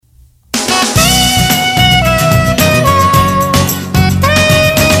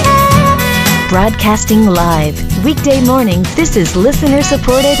Broadcasting live. Weekday mornings, this is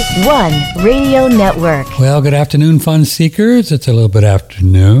listener-supported One Radio Network. Well, good afternoon, fun seekers. It's a little bit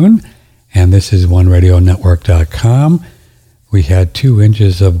afternoon, and this is OneRadioNetwork.com. We had 2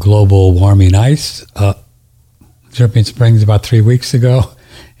 inches of global warming ice Dripping Springs about 3 weeks ago,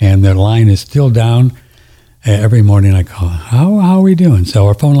 and the line is still down. Every morning I call, how are we doing? So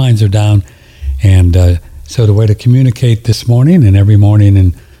our phone lines are down, and so the way to communicate this morning and every morning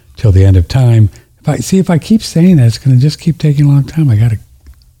until the end of time, if I keep saying that, it's going to just keep taking a long time.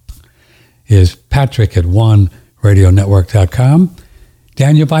 Is Patrick at OneRadioNetwork.com.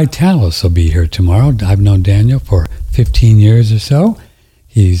 Daniel Vitalis will be here tomorrow. I've known Daniel for 15 years or so.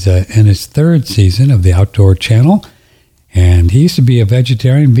 He's in his 3rd season of the Outdoor Channel, and he used to be a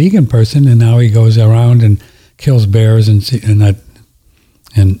vegetarian, vegan person, and now he goes around and kills bears and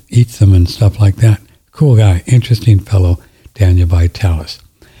eats them and stuff like that. Cool guy, interesting fellow, Daniel Vitalis.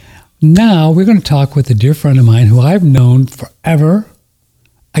 Now we're going to talk with a dear friend of mine who I've known forever.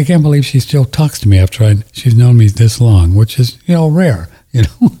 I can't believe she still talks to me after she's known me this long, which is, rare,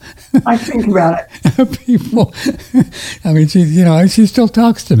 I think about it. People, I mean, she still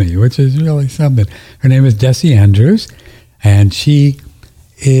talks to me, which is really something. Her name is Dessie Andrews, and she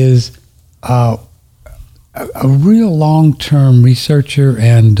is a real long-term researcher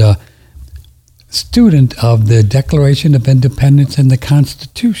and student of the Declaration of Independence and the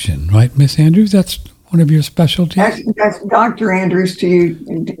Constitution, right, Miss Andrews? That's one of your specialties? That's Dr. Andrews to you.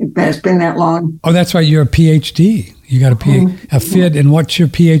 It's been that long. Oh, that's right. You're a PhD. You got a PhD. And what's your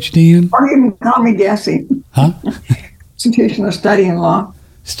PhD in? Or you can call me Dessie. Huh? Constitutional study and law.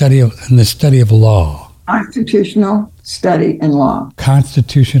 Study of law. Constitutional study and law.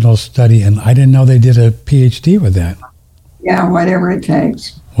 Constitutional study. And I didn't know they did a PhD with that. Yeah, whatever it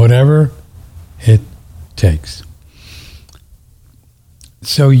takes. Whatever it takes.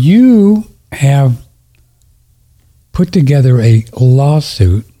 So you have put together a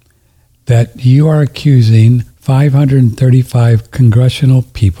lawsuit that you are accusing 535 congressional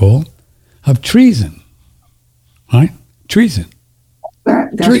people of treason, right? Treason.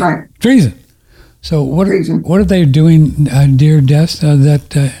 That's right. Treason. So what are they doing, dear Des,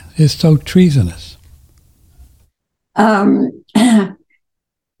 that is so treasonous?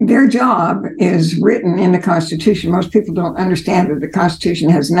 Their job is written in the Constitution. Most people don't understand that the Constitution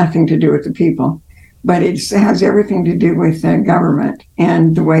has nothing to do with the people, but it has everything to do with government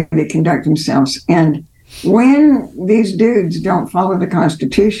and the way they conduct themselves. And when these dudes don't follow the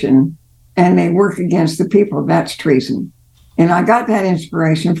Constitution and they work against the people, that's treason. And I got that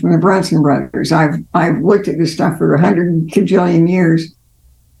inspiration from the Brunson brothers. I've looked at this stuff for 100 kajillion years.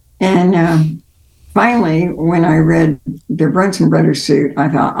 And finally, when I read the Brunson brothers suit, I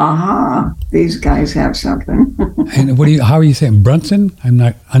thought, aha, these guys have something. And how are you saying? Brunson? I'm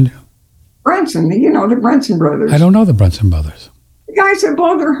not... Brunson, the Brunson brothers. I don't know the Brunson brothers. The guys that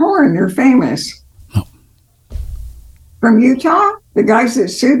blow their horn, they're famous. No. From Utah, the guys that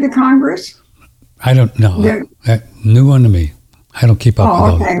sued the Congress. I don't know. New one to me. I don't keep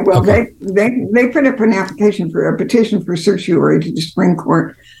up with those. Okay. Well, okay. They put up an application for a petition for certiorari to the Supreme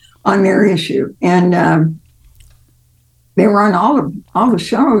Court on their issue, and they were on all the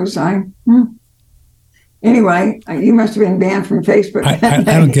shows. Anyway, you must have been banned from Facebook. I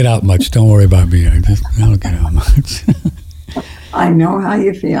don't get out much. Don't worry about me. I don't get out much. I know how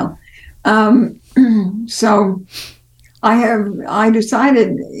you feel. So I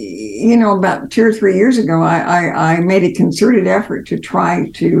decided, about 2 or 3 years ago, I made a concerted effort to try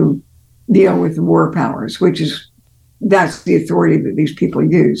to deal with the war powers, that's the authority that these people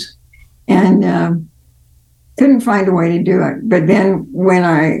use, and couldn't find a way to do it. But then when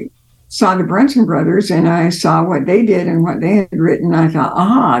I saw the Brunson brothers and I saw what they did and what they had written, I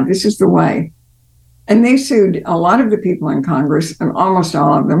thought, this is the way. And they sued a lot of the people in Congress, almost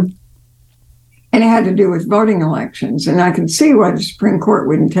all of them, and it had to do with voting elections. And I could see why the Supreme Court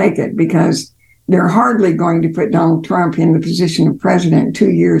wouldn't take it, because they're hardly going to put Donald Trump in the position of president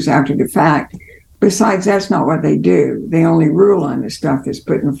 2 years after the fact. Besides, that's not what they do. They only rule on the stuff that's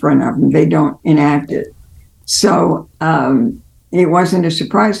put in front of them. They don't enact it. So it wasn't a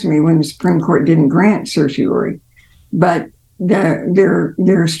surprise to me when the Supreme Court didn't grant certiorari. But their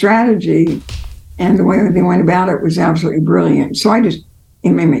strategy and the way they went about it was absolutely brilliant. So I just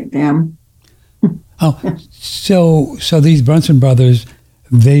mimicked them. Oh, so these Brunson brothers,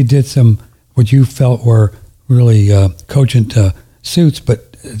 they did some what you felt were really cogent suits,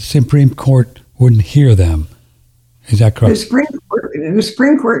 but Supreme Court wouldn't hear them. Is that correct? The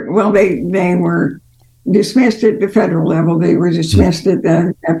Supreme Court. Well, they were dismissed at the federal level. They were dismissed at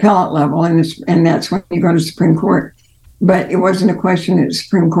the appellate level, and that's when you go to the Supreme Court. but it wasn't a question that the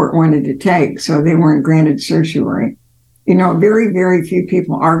Supreme Court wanted to take, so they weren't granted certiorari. Very, very few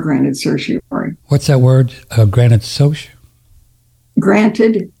people are granted certiorari. What's that word? Granted social?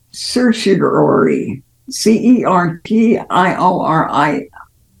 Granted certiorari. Certiori.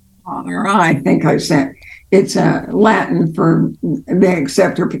 I think I said. It's Latin for they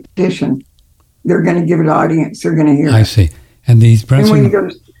accept their petition. They're going to give it audience. They're going to hear it. I see. And these Brunson... And when you go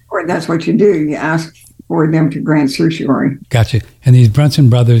to court, that's what you do. You ask for them to grant certiorari. Gotcha. And these Brunson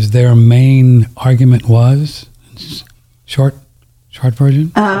brothers, their main argument was... Short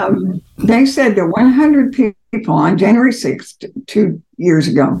version? They said that 100 people on January 6th, 2 years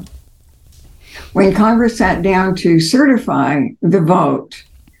ago, when Congress sat down to certify the vote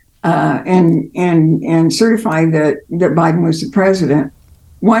and certify that Biden was the president,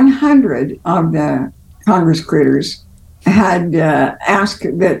 100 of the Congress critters had asked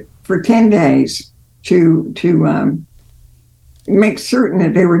that for 10 days to make certain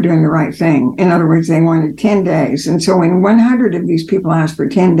that they were doing the right thing. In other words, they wanted 10 days. And so when 100 of these people asked for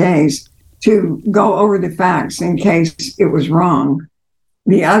 10 days to go over the facts in case it was wrong,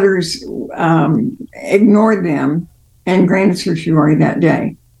 the others ignored them and granted certiorari that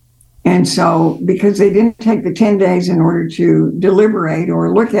day. And so because they didn't take the 10 days in order to deliberate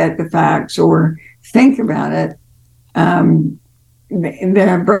or look at the facts or think about it,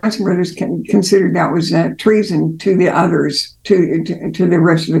 the Brunson brothers considered that was treason to the others, to the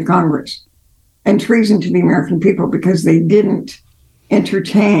rest of the Congress, and treason to the American people because they didn't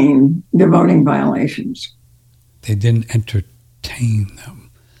entertain the voting violations. They didn't entertain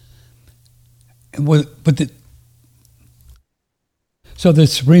them. So the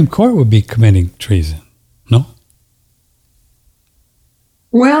Supreme Court would be committing treason, no?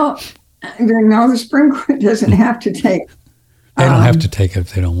 Well, no, the Supreme Court doesn't have to take... They don't have to take it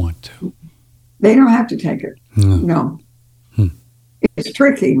if they don't want to. They don't have to take it. No. It's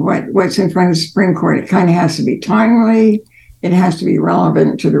tricky what's in front of the Supreme Court. It kind of has to be timely. It has to be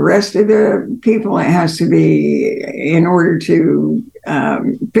relevant to the rest of the people. It has to be in order to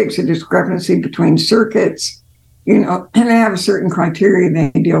fix a discrepancy between circuits, and they have a certain criteria they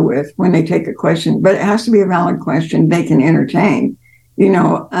deal with when they take a question, but it has to be a valid question they can entertain. Did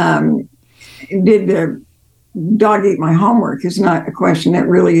the dog eat my homework is not a question that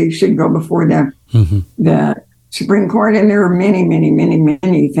really should go before the Supreme Court. And there are many, many, many,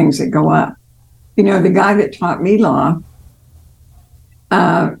 many things that go up. The guy that taught me law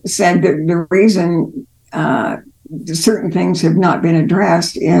said that the reason certain things have not been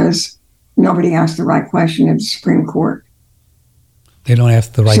addressed is nobody asked the right question at the Supreme Court. They don't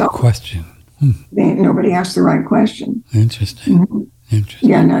ask the right question. Nobody asked the right question. Interesting. Mm-hmm. Interesting.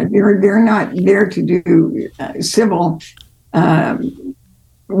 Yeah, no, they're not there to do civil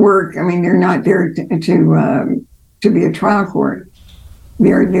work. I mean, they're not there to be a trial court.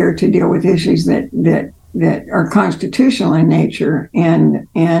 They're there to deal with issues that are constitutional in nature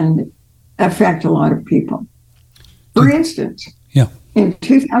and affect a lot of people. For instance, in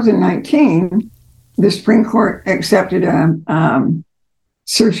 2019, the Supreme Court accepted a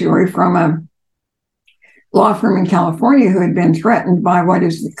certiorari from a law firm in California who had been threatened by what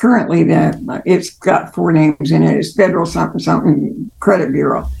is currently it's got 4 names in it. It's Federal something Credit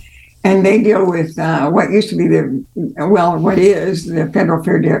Bureau. And they deal with what used to be what is the Federal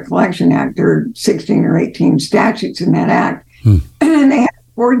Fair Debt Collection Act. There are 16 or 18 statutes in that act. And they have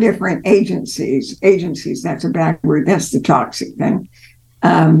 4 different agencies. That's a bad word. That's the toxic thing.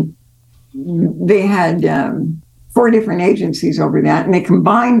 They had 4 different agencies over that, and they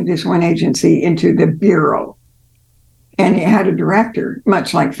combined this one agency into the Bureau. And it had a director,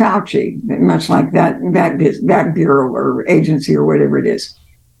 much like Fauci, much like that Bureau or agency or whatever it is.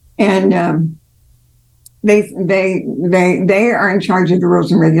 And they are in charge of the rules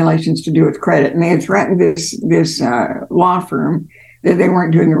and regulations to do with credit. And they had threatened this law firm that they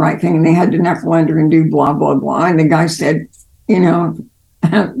weren't doing the right thing, and they had to knuckle under and do blah, blah, blah. And the guy said,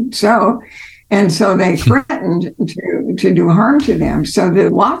 so... And so they threatened to do harm to them. So the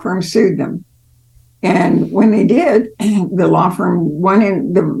law firm sued them. And when they did, the law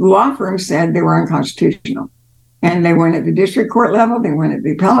firm said they were unconstitutional. And they went at the district court level, they went at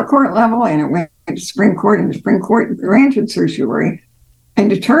the appellate court level, and it went to the Supreme Court, and the Supreme Court granted certiorari and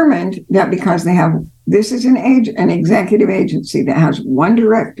determined that because this is an executive agency that has one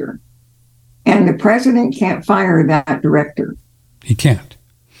director, and the president can't fire that director. He can't.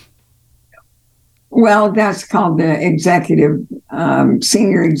 Well, that's called the executive,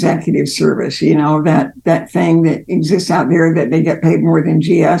 senior executive service, that thing that exists out there that they get paid more than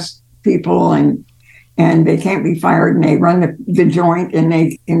GS people and they can't be fired and they run the joint and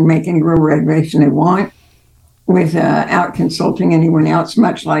they can make any rule regulation they want. without consulting anyone else,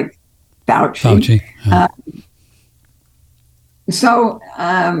 much like Fauci. Yeah. So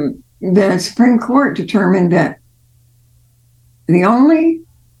the Supreme Court determined that the only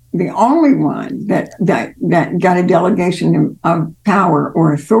one that got a delegation of power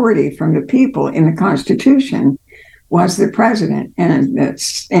or authority from the people in the Constitution was the president. And it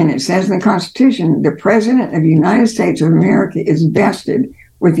says in the Constitution, the president of the United States of America is vested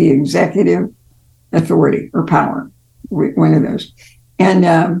with the executive authority or power, one of those. And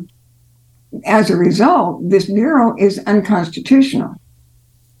as a result, this bureau is unconstitutional.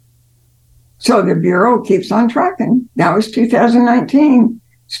 So the bureau keeps on trucking. That was 2019.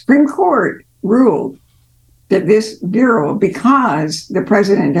 Supreme Court ruled that this bureau, because the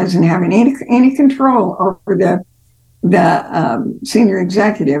president doesn't have any control over the senior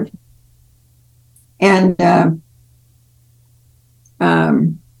executive, and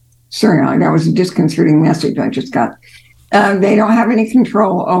sorry, that was a disconcerting message I just got. They don't have any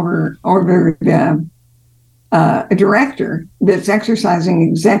control over the a director that's exercising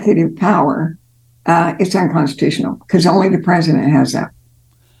executive power. It's unconstitutional because only the president has that.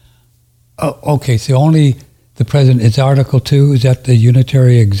 Oh, okay, so only the president. It's Article 2. Is that the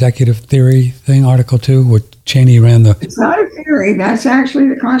unitary executive theory thing? Article 2, where Cheney ran the. It's not a theory. That's actually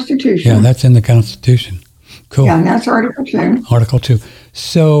the Constitution. Yeah, that's in the Constitution. Cool. Yeah, and that's Article 2. Article 2.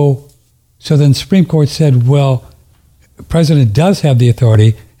 So then Supreme Court said, well, the president does have the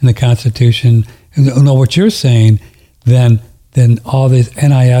authority in the Constitution. No, what you're saying, then all these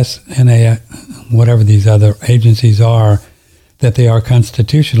NIS, NA, whatever these other agencies are, that they are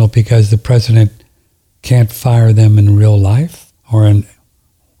constitutional because the president can't fire them in real life or in.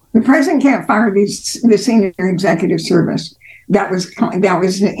 The president can't fire the senior executive service. That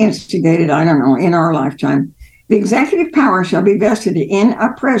was instigated, I don't know, in our lifetime. The executive power shall be vested in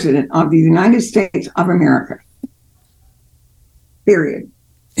a president of the United States of America. Period.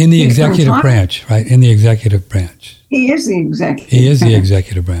 In the executive branch, right? In the executive branch. He is the executive. He is the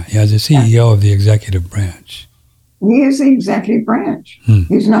executive branch. Yeah, the CEO of the executive branch. He is the executive branch.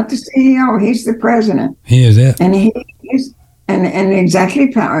 He's not the CEO. He's the president. He is it. And he is, and the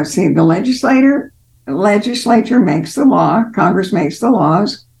executive power. See, the legislature makes the law. Congress makes the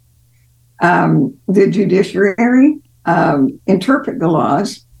laws. The judiciary interpret the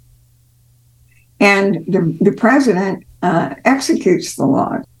laws, and the president executes the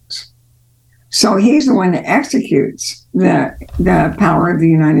laws. So he's the one that executes the power of the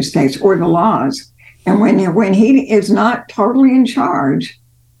United States or the laws. And when he is not totally in charge,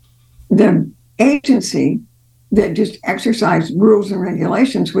 the agency that just exercises rules and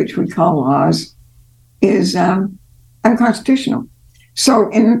regulations, which we call laws, is unconstitutional. So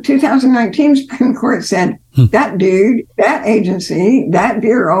in 2019, Supreme Court said that dude, that agency, that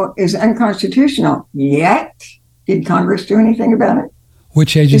bureau is unconstitutional. Yet, did Congress do anything about it?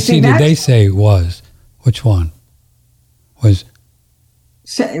 Which agency did they say was? Which one was?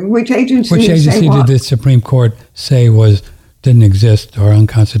 Which agency did the Supreme Court say didn't exist or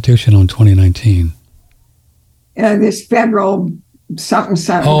unconstitutional in 2019? This federal something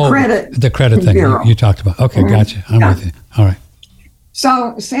credit. The credit thing you talked about. Okay, gotcha. I'm with you. All right.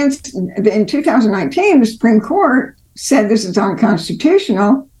 So since in 2019, the Supreme Court said this is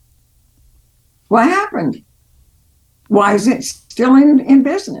unconstitutional, what happened? Why is it still in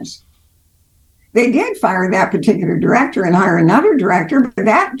business? They did fire that particular director and hire another director, but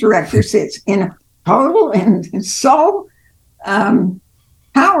that director sits in total and sole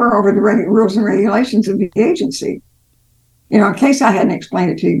power over the rules and regulations of the agency. In case I hadn't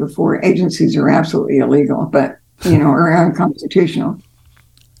explained it to you before, agencies are absolutely illegal, but are unconstitutional.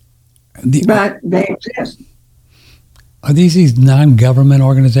 But they exist. Are these non-government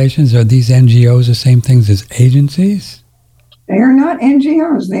organizations? Are these NGOs the same things as agencies? They are not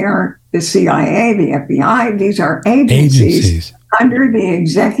NGOs. They are the CIA, the FBI. These are agencies under the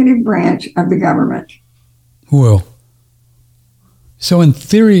executive branch of the government. Well, so in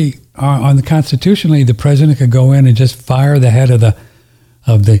theory, on the constitutionally, the president could go in and just fire the head of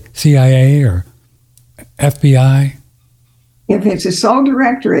the CIA or FBI. If it's a sole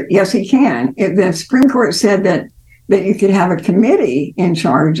directorate, yes, he can. If the Supreme Court said that you could have a committee in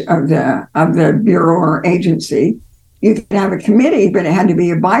charge of the bureau or agency. You could have a committee, but it had to be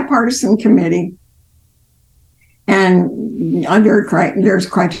a bipartisan committee. And there's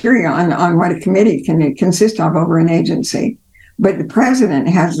criteria on what a committee can consist of over an agency. But the president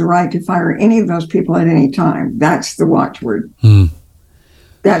has the right to fire any of those people at any time. That's the watchword.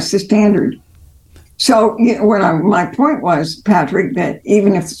 That's the standard. So my point was, Patrick, that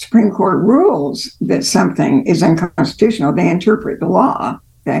even if the Supreme Court rules that something is unconstitutional, they interpret the law.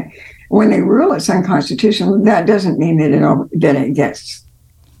 Okay, when they rule it's unconstitutional, that doesn't mean that it gets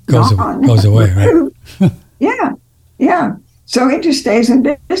goes away, right? Yeah. So it just stays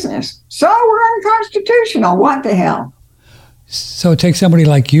in business. So we're unconstitutional. What the hell? So it takes somebody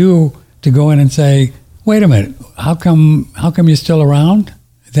like you to go in and say, wait a minute, how come you're still around?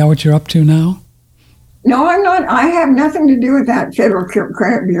 Is that what you're up to now? No, I'm not. I have nothing to do with that Federal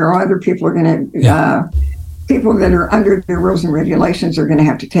Credit Bureau. Other people are going to, people that are under the rules and regulations are going to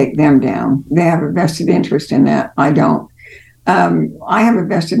have to take them down. They have a vested interest in that. I don't. I have a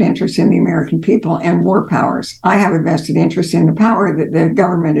vested interest in the American people and war powers. I have a vested interest in the power that the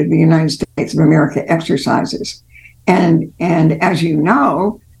government of the United States of America exercises. And as you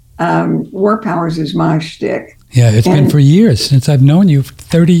know, war powers is my shtick. Yeah, it's been for years since I've known you.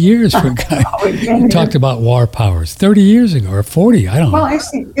 30 years for a guy who talked about war powers 30 years ago or 40. I don't know. Well,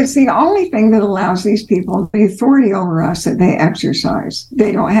 it's the only thing that allows these people the authority over us that they exercise.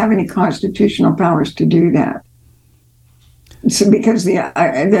 They don't have any constitutional powers to do that. So because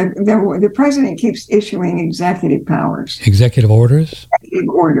the president keeps issuing executive powers. Executive orders? Executive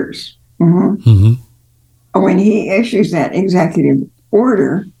orders. Mm-hmm. Mm-hmm. When he issues that executive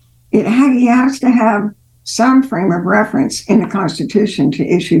order, he has to have some frame of reference in the Constitution to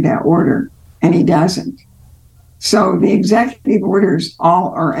issue that order, and he doesn't. So the executive orders all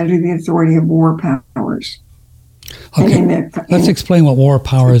are under the authority of war powers. Okay, let's explain what war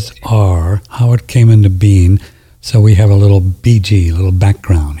powers are, how it came into being, so we have a little BG, a little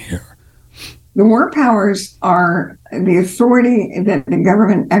background here. The war powers are the authority that the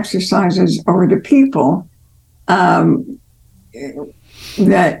government exercises over the people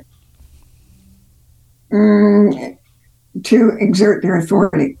to exert their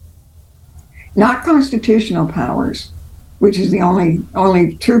authority. Not constitutional powers, which is the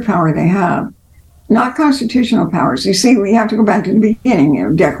only true power they have. Not constitutional powers. You see, we have to go back to the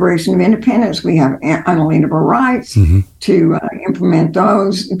beginning. Declaration of Independence, we have unalienable rights. To implement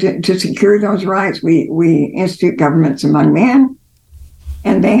those, to secure those rights. We institute governments among men,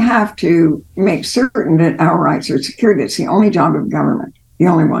 and they have to make certain that our rights are secured. It's the only job of government, the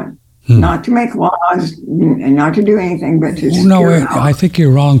only one. Not to make laws and not to do anything, but to secure. No, I think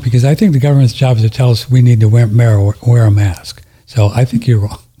you're wrong, because I think the government's job is to tell us we need to wear a mask. So I think you're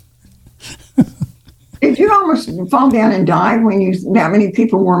wrong. Did you almost fall down and die when that many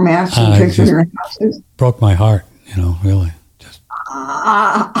people wore masks and took to their houses? Broke my heart, really. Just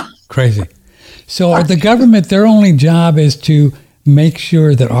crazy. So the government, their only job is to make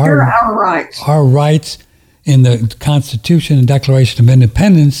sure that our rights in the Constitution and Declaration of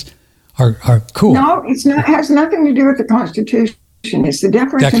Independence are cool. No, it's not. It has nothing to do with the Constitution. It's the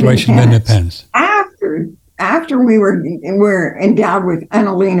Declaration of Independence. After we were endowed with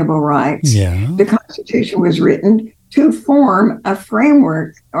unalienable rights, the Constitution was written to form a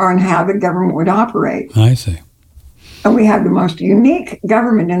framework on how the government would operate. I see. And we have the most unique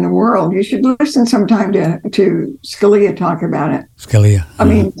government in the world. You should listen sometime to Scalia talk about it. Scalia.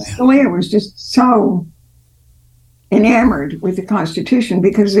 Scalia was just so enamored with the Constitution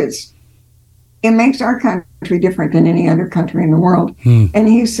because it makes our country different than any other country in the world. And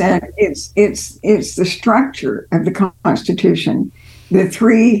he said it's the structure of the Constitution, the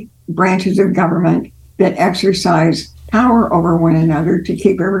three branches of government that exercise power over one another to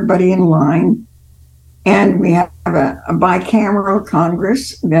keep everybody in line. And we have a bicameral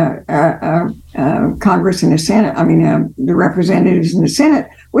Congress, the Congress and the Senate. The representatives in the Senate,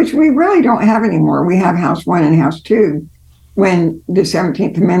 which we really don't have anymore. We have House 1 and House 2 when the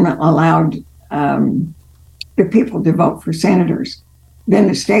 17th Amendment allowed the people to vote for senators. Then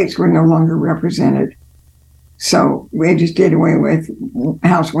the states were no longer represented. So we just did away with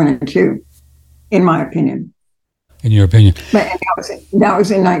House 1 and 2, in my opinion. In your opinion. But that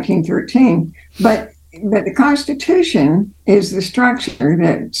was in 1913. But the Constitution is the structure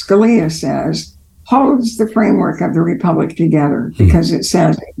that Scalia says holds the framework of the Republic together, because it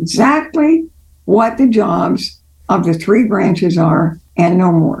says exactly what the jobs of the three branches are and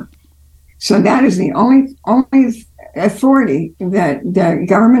no more. So that is the only authority that the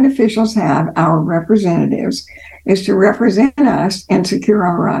government officials have, our representatives, is to represent us and secure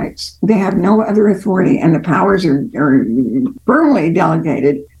our rights. They have no other authority, and the powers are firmly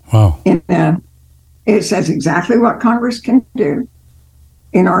delegated. Wow. It says exactly what Congress can do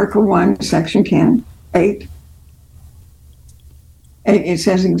in Article 1, Section 10, 8. It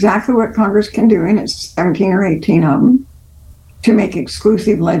says exactly what Congress can do, and it's 17 or 18 of them, to make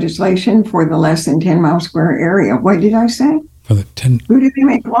exclusive legislation for the less than 10-mile square area. What did I say? For the 10. Who did they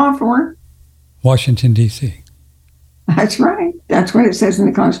make law for? Washington, D.C. That's right. That's what it says in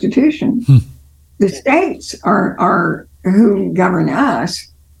the Constitution. The states are who govern us,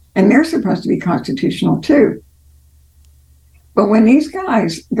 and they're supposed to be constitutional too. But when these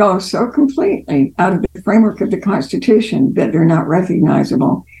guys go so completely out of the framework of the Constitution that they're not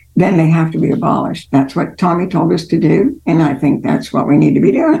recognizable, then they have to be abolished. That's what Tommy told us to do, and I think that's what we need to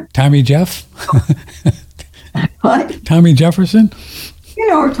be doing. Tommy Jeff? What? Tommy Jefferson? You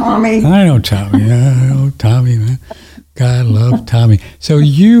know Tommy. I know Tommy. Yeah, I know Tommy, man. God love Tommy. So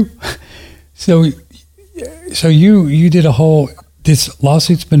you did a whole, this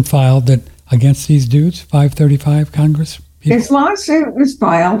lawsuit's been filed that against these dudes, 535 Congress people? This lawsuit was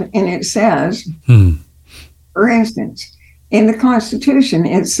filed, and it says, for instance, in the Constitution,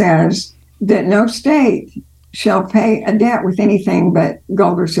 it says that no state shall pay a debt with anything but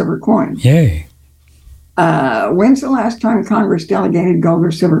gold or silver coin. Yay. When's the last time Congress delegated gold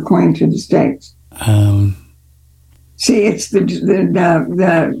or silver coin to the states? See, it's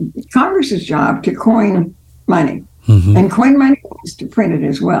the Congress's job to coin money. Mm-hmm. And coin money is to print it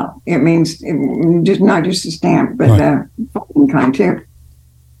as well. It means just not just a stamp, but the folding kind too.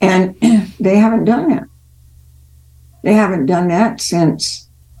 And they haven't done that. They haven't done that since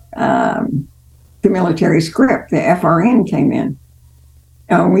the military script, the FRN came in.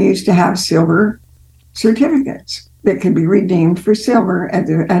 We used to have silver certificates that could be redeemed for silver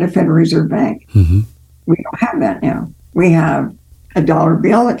at a Federal Reserve Bank. Mm-hmm. We don't have that now. We have a dollar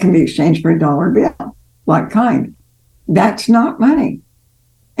bill that can be exchanged for a dollar bill, like kind. That's not money,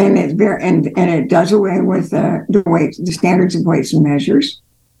 and it's very and it does away with the standards of weights and measures,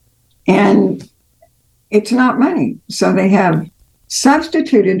 and it's not money. So they have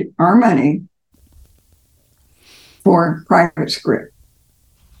substituted our money for private script.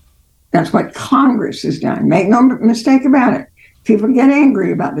 That's what Congress has done. Make no mistake about it. People get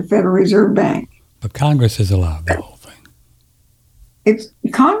angry about the Federal Reserve Bank. But Congress has allowed the whole thing.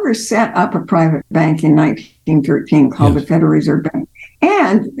 Congress set up a private bank in 1913 called the Federal Reserve Bank.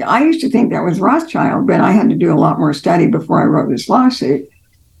 And I used to think that was Rothschild, but I had to do a lot more study before I wrote this lawsuit.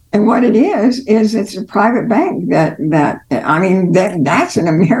 And what it is it's a private bank that's an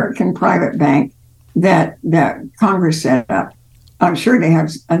American private bank that Congress set up. I'm sure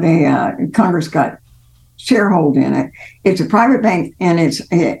Congress got sharehold in it. It's a private bank, and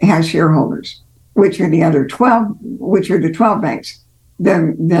it has shareholders, which are the 12 banks.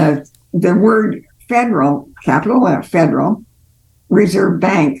 The word federal, capital F, Federal Reserve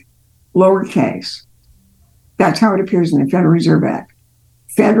Bank, lowercase. That's how it appears in the Federal Reserve Act.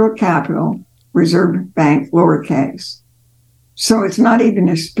 Federal Capital Reserve Bank, lowercase. So it's not even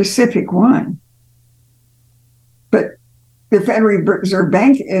a specific one. But the Federal Reserve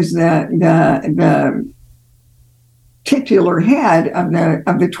Bank is the titular head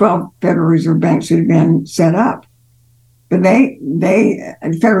of the 12 Federal Reserve Banks that have been set up. But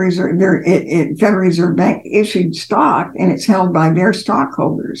Federal Reserve Bank issued stock, and it's held by their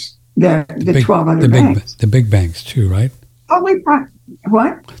stockholders, the 12 other banks. The big banks too, right?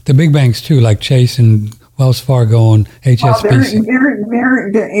 What? The big banks too, like Chase and Wells Fargo and HSBC. Well,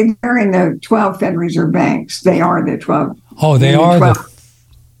 they're in the 12 Federal Reserve Banks. They are the 12. Oh, they are 12.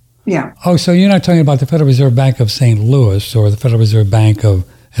 Yeah. Oh, so you're not talking about the Federal Reserve Bank of St. Louis or the Federal Reserve Bank of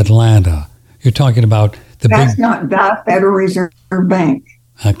Atlanta. You're talking about That's not the Federal Reserve Bank.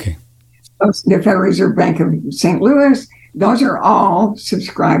 Okay. The Federal Reserve Bank of St. Louis, those are all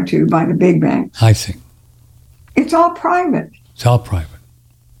subscribed to by the big banks. I see. It's all private. It's all private.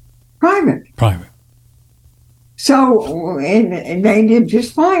 Private. So and they did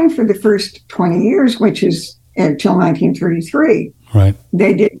just fine for the first 20 years, which is until 1933. Right.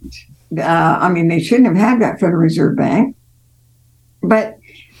 They didn't. They shouldn't have had that Federal Reserve Bank. But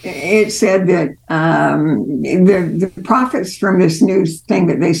it said that the profits from this new thing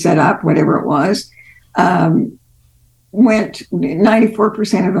that they set up, whatever it was, went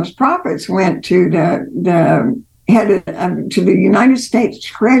 94% of those profits went to the head to the United States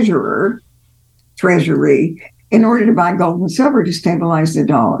Treasury in order to buy gold and silver to stabilize the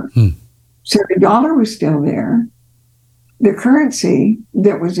dollar. So the dollar was still there. The currency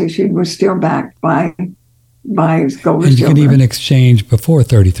that was issued was still backed by gold and silver. And you could even exchange before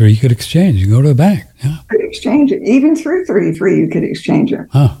 33. You could exchange. You go to a bank. Yeah. You could exchange it. Even through 33, you could exchange it.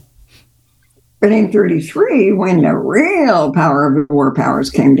 Huh. But in 33, when the real power of the war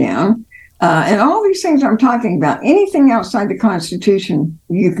powers came down, and all these things I'm talking about, anything outside the Constitution,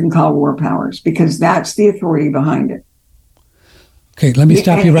 you can call war powers because that's the authority behind it. Okay, let me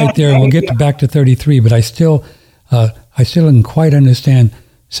stop you right there, and we'll get back to 33. But I still didn't quite understand.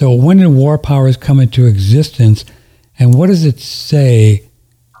 So when did war powers come into existence, and what does it say?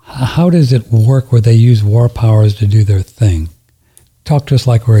 How does it work where they use war powers to do their thing? Talk to us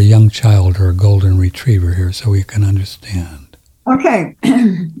like we're a young child or a golden retriever here so we can understand. Okay.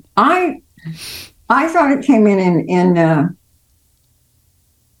 I thought it came in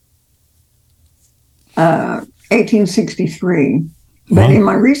 1863, but in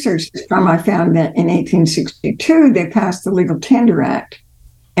my research this time I found that in 1862 they passed the Legal Tender Act,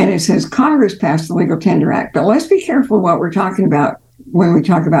 and it says Congress passed the Legal Tender Act. But let's be careful what we're talking about when we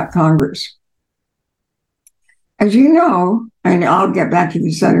talk about Congress. As you know, and I'll get back to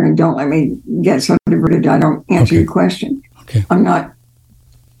this other, and don't let me get so diverted I don't answer your question. Okay. I'm not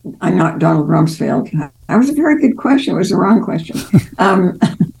Donald Rumsfeld. That was a very good question. It was the wrong question.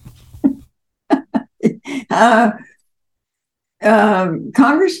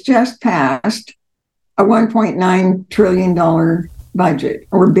 Congress just passed a $1.9 trillion budget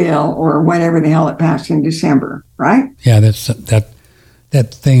or bill or whatever the hell it passed in December, right? Yeah, that's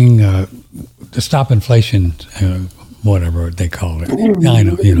that thing to stop inflation, whatever they call it. I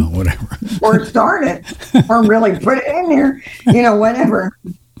know, whatever. Or start it, or really put it in there, whatever.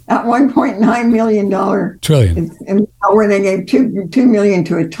 That $1.9 million trillion, and where they gave $2 million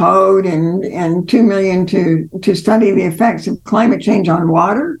to a toad and $2 million to study the effects of climate change on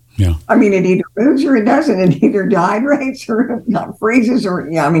water. Yeah, I mean, it either moves or it doesn't. It either dehydrates or it freezes or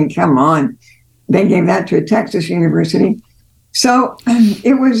come on. They gave that to a Texas university, so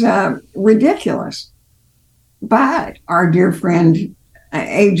it was ridiculous. But our dear friend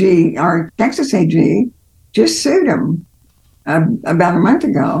AG, our Texas AG, just sued him about a month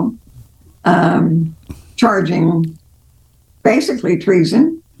ago, charging basically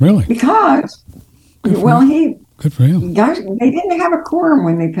treason. Really? Because, good for him. Guys, they didn't have a quorum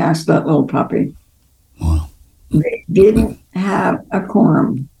when they passed that little puppy. Wow. They didn't have a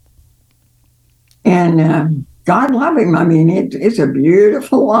quorum. And God love him. I mean, it's a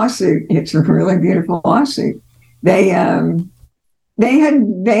beautiful lawsuit. It's a really beautiful lawsuit. They had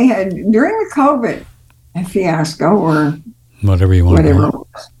during the COVID fiasco or whatever you want to call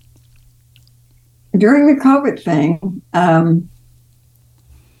it. During the COVID thing,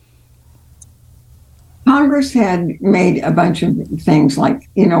 Congress had made a bunch of things like,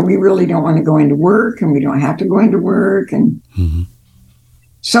 we really don't want to go into work and we don't have to go into work. And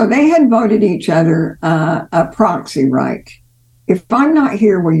so they had voted each other a proxy right. If I'm not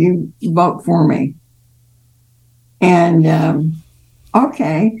here, will you vote for me? And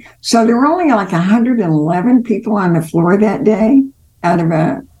okay, so there were only like 111 people on the floor that day out of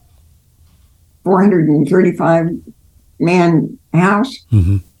a 435-man House.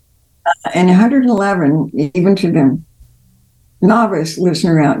 Mm-hmm. And 111, even to the novice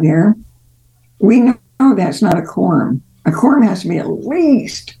listener out there, we know that's not a quorum. A quorum has to be at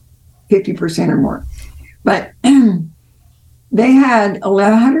least 50% or more. But they had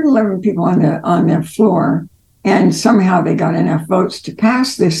 111 people on the floor, and somehow they got enough votes to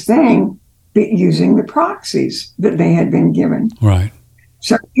pass this thing using the proxies that they had been given. Right.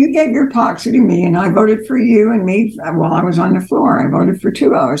 So you gave your proxy to me, and I voted for you and me while I was on the floor. I voted for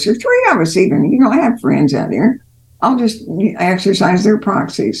two of us, or three of us even. I have friends out there. I'll just exercise their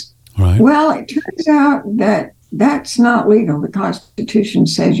proxies. Right. Well, it turns out that that's not legal. The Constitution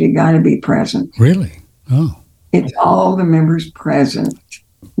says you got to be present. Really? Oh. It's all the members present.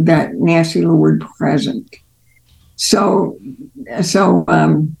 That nasty little word present. So,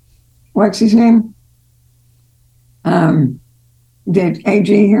 what's his name? The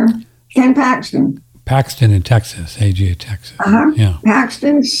AG here? Ken Paxton. Paxton in Texas, AG of Texas. Uh-huh. Yeah.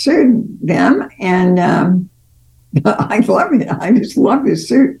 Paxton sued them, and I love it. I just love this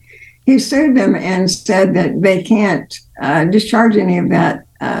suit. He sued them and said that they can't discharge any of that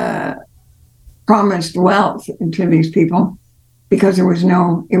promised wealth to these people because it was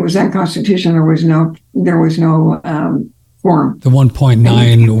unconstitutional. There was no quorum. The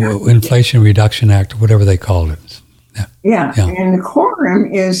 1.9 Inflation Reduction Act, whatever they called it. Yeah. And the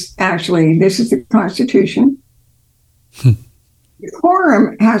quorum is actually, this is the Constitution. The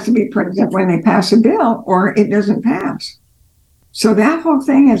quorum has to be present when they pass a bill or it doesn't pass. So that whole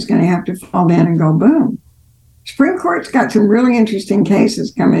thing is going to have to fall down and go boom. Supreme Court's got some really interesting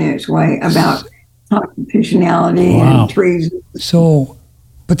cases coming its way about constitutionality and treason. So,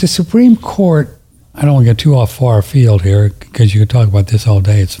 but the Supreme Court, I don't want to get too far afield here because you could talk about this all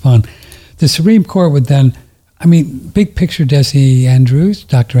day. It's fun. The Supreme Court would then, big picture, Dessie Andrews,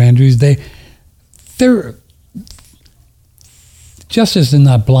 Dr. Andrews, they're justice is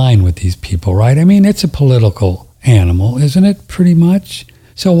not blind with these people, right? It's a political animal, isn't it, pretty much?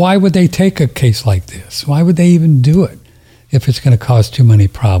 So why would they take a case like this? Why would they even do it if it's going to cause too many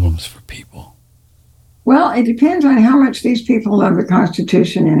problems for people? Well, it depends on how much these people love the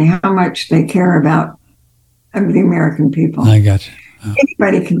Constitution and how much they care about the American people. I got you.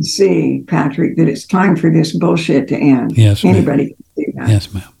 Anybody can see, Patrick, that it's time for this bullshit to end. Yes, anybody can see that.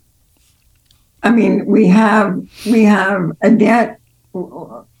 Yes, ma'am. I mean, we have a debt.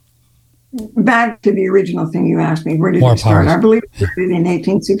 Back to the original thing you asked me, where did it start? I believe it started in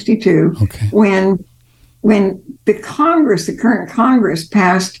 1862 when the current Congress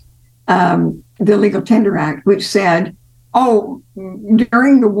passed the Legal Tender Act, which said,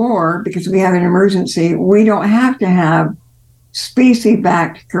 during the war, because we have an emergency, we don't have to have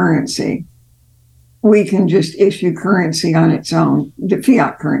specie-backed currency. We can just issue currency on its own, the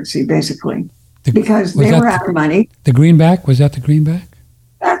fiat currency, basically, because they were out of money. The greenback? Was that the greenback?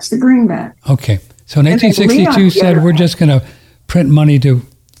 That's the greenback. Okay. So in 1862 said we're just going to print money to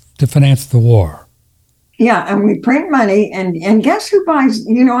finance the war. Yeah, and we print money, and guess who buys?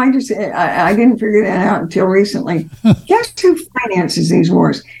 I didn't figure that out until recently. Guess who finances these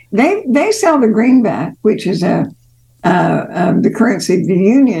wars? They sell the greenback, which is the currency of the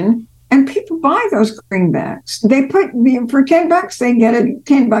Union, and people buy those greenbacks. They put for $10, they get a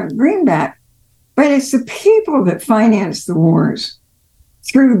 $10 greenback, but it's the people that finance the wars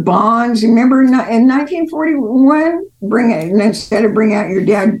through bonds. Remember in 1941, instead of bring out your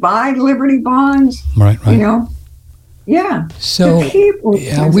dead, buy Liberty bonds. Right. Yeah. So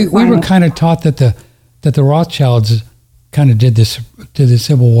we were kind of taught that the Rothschilds kind of did the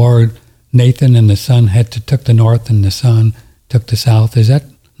Civil War. Nathan and the son took the North, and the son took the South. Is that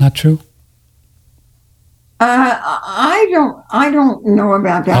not true? I don't know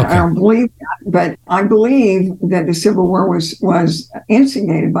about that. Okay. I don't believe that, but I believe that the Civil War was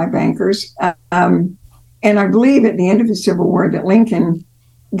instigated by bankers, and I believe at the end of the Civil War that Lincoln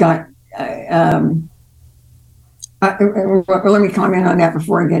got. Let me comment on that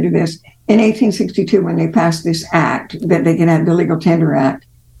before I get to this. In 1862, when they passed this act that they could have the Legal Tender Act,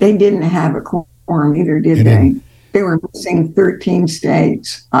 they didn't have a quorum either, did they? They were missing 13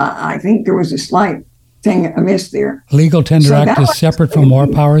 states. I think there was a slight thing amiss there. Legal Tender Act is separate from War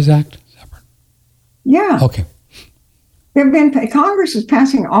Powers Act? Separate. Yeah. Okay. Congress is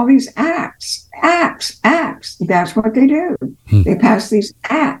passing all these acts. That's what they do. They pass these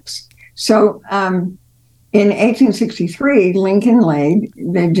acts. So in 1863, Lincoln laid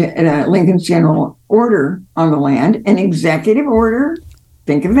Lincoln's General Order on the land, an executive order.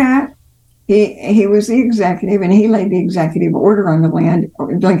 Think of that. He was the executive, and he laid the executive order on the land,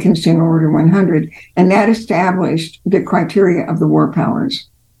 Lincoln's General Order 100, and that established the criteria of the war powers.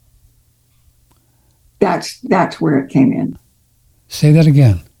 That's where it came in. Say that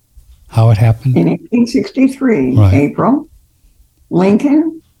again. How it happened? In 1863, April,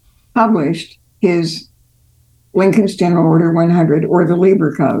 Lincoln published his Lincoln's General Order 100, or the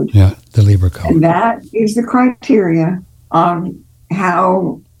Lieber Code. Yeah, the Lieber Code. And that is the criteria of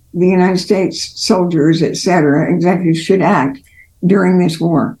how the United States soldiers, et cetera, executives should act during this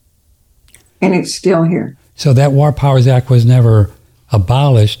war. And it's still here. So that War Powers Act was never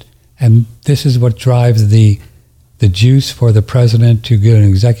abolished, and this is what drives the juice for the president to get an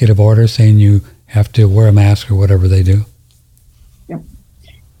executive order saying you have to wear a mask or whatever they do? Yep.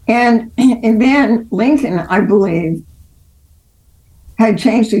 And then Lincoln, I believe, had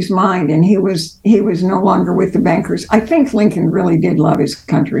changed his mind, and he was no longer with the bankers. I think Lincoln really did love his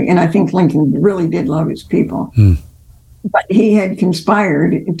country, and I think Lincoln really did love his people. But he had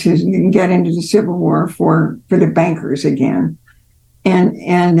conspired to get into the Civil War for the bankers again,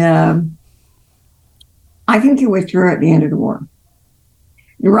 and I think he withdrew at the end of the war.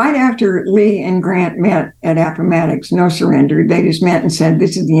 Right after Lee and Grant met at Appomattox, no surrender, they just met and said,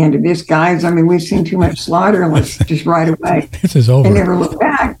 "This is the end of this, guys. I mean, we've seen too much slaughter. Let's just right away." This is over. And never looked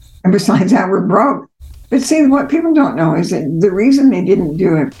back. And besides that, we're broke. But see, what people don't know is that the reason they didn't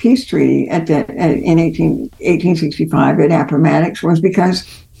do a peace treaty in 1865 at Appomattox was because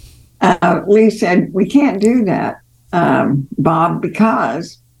Lee said, "We can't do that, Bob,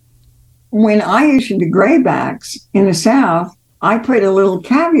 because when I issued the graybacks in the South, I put a little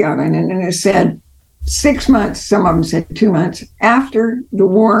caveat in it, and it said 6 months, some of them said 2 months, after the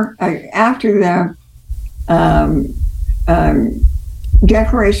war, after the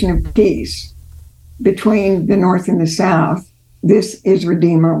declaration of peace between the North and the South, this is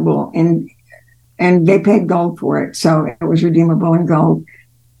redeemable." And they paid gold for it, so it was redeemable in gold.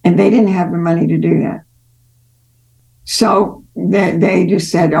 And they didn't have the money to do that. So they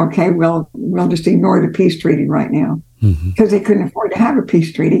just said, "Okay, we'll just ignore the peace treaty right now." Because they couldn't afford to have a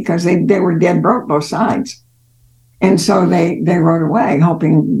peace treaty because they were dead broke both sides. And so they rode away,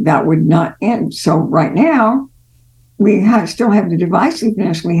 hoping that would not end. So right now, we still have the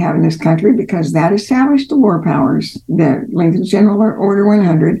divisiveness we have in this country because that established the war powers, the Lincoln's General Order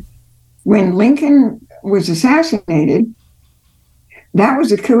 100. When Lincoln was assassinated, that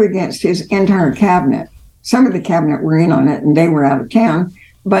was a coup against his entire cabinet. Some of the cabinet were in on it, and they were out of town.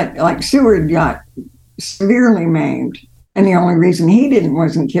 But like Seward got severely maimed. And the only reason he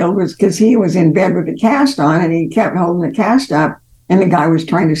wasn't killed was because he was in bed with the cast on and he kept holding the cast up and the guy was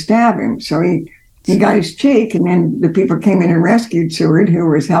trying to stab him. So he got his cheek, and then the people came in and rescued Seward, who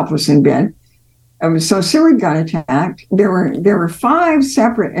was helpless in bed. So Seward got attacked. There were 5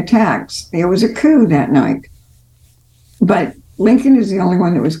 separate attacks. There was a coup that night. But Lincoln is the only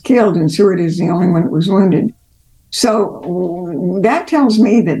one that was killed and Seward is the only one that was wounded. So that tells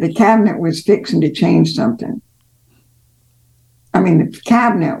me that the cabinet was fixing to change something. I mean, the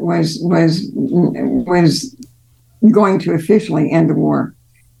cabinet was going to officially end the war.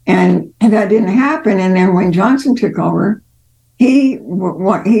 And that didn't happen. And then when Johnson took over,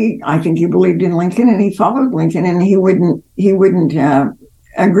 I think he believed in Lincoln and he followed Lincoln, and he wouldn't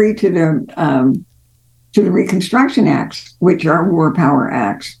agree to the Reconstruction Acts, which are war power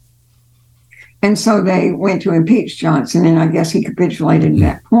acts. And so they went to impeach Johnson, and I guess he capitulated at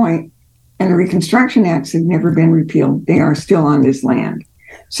that point. And the Reconstruction Acts have never been repealed. They are still on this land.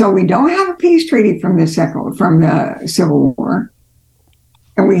 So we don't have a peace treaty from the Civil War.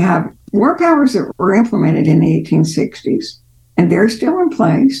 And we have war powers that were implemented in the 1860s. And they're still in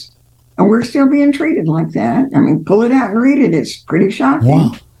place. And we're still being treated like that. I mean, pull it out and read it. It's pretty shocking.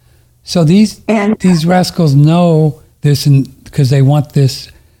 Wow. So these rascals know this because they want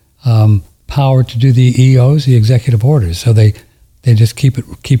this power to do the EOs, the executive orders. So they just keep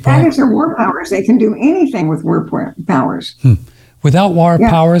That running. is their war powers. They can do anything with war powers. Without war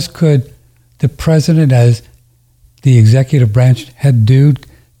powers, could the president, as the executive branch head dude,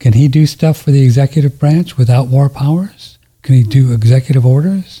 can he do stuff for the executive branch without war powers? Can he do executive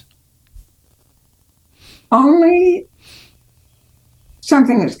orders? Only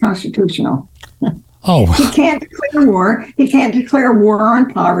something that's constitutional. Oh. He can't declare war. He can't declare war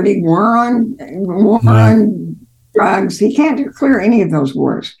on poverty, war on drugs. He can't declare any of those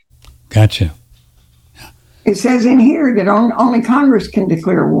wars. Gotcha. It says in here that only Congress can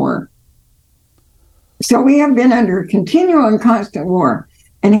declare war. So we have been under continual and constant war.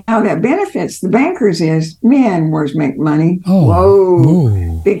 And how that benefits the bankers is, man, wars make money. Oh. Whoa.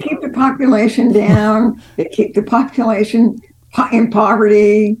 Ooh. They keep the population down. They keep the population in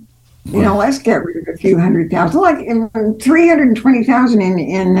poverty. You know, let's get rid of a few 100,000, like 320,000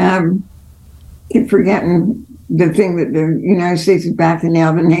 in keep forgetting the thing that the United States is backing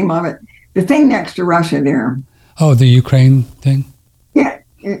now, the name of it, the thing next to Russia there. Oh, the Ukraine thing? Yeah.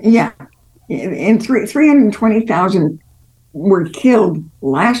 And 320,000 were killed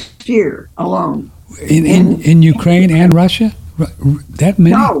last year alone. In Ukraine and Russia? That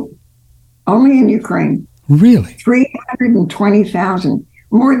many? No, only in Ukraine. Really? 320,000.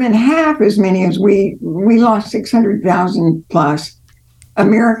 More than half as many as we lost 600,000 plus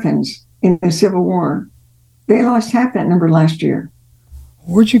Americans in the Civil War. They lost half that number last year.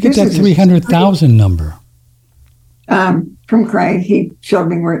 Where'd you get that 300,000 number? From Craig. He showed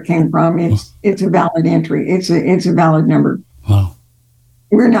me where it came from. It's a valid entry. It's a valid number. Wow.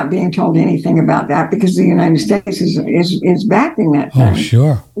 We're not being told anything about that because the United States is backing that thing. Oh,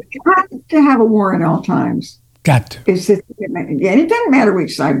 sure. We have to have a war at all times. Got to. It doesn't matter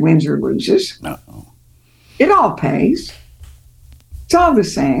which side wins or loses. No. It all pays. It's all the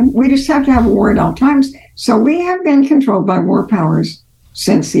same. We just have to have a war at all times. So we have been controlled by war powers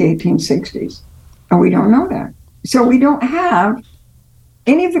since the 1860s. And we don't know that. So we don't have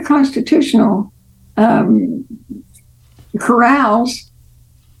any of the constitutional corrals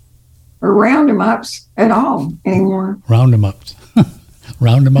or round-em-ups at all anymore. Round-em-ups.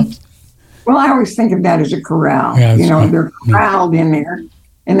 Round-em-ups? Well, I always think of that as a corral. Yeah, they're corralled in there,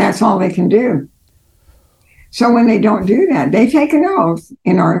 and that's all they can do. So when they don't do that, they take an oath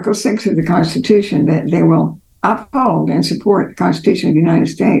in Article 6 of the Constitution that they will uphold and support the Constitution of the United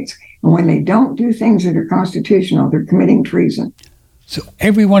States. And when they don't do things that are constitutional, they're committing treason. So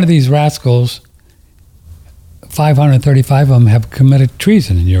every one of these rascals, 535 of them, have committed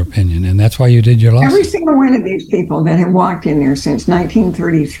treason, in your opinion, and that's why you did your lawsuit? Every single one of these people that have walked in there since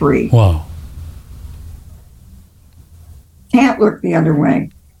 1933. Wow. Can't look the other way.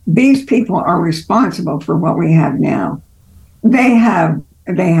 These people are responsible for what we have now. They have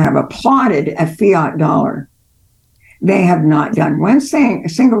applauded a fiat dollar. They have not done a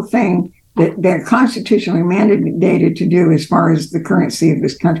single thing that they're constitutionally mandated to do as far as the currency of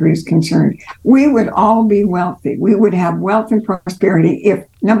this country is concerned. We would all be wealthy. We would have wealth and prosperity if,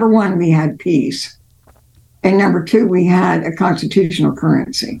 number one, we had peace, and number two, we had a constitutional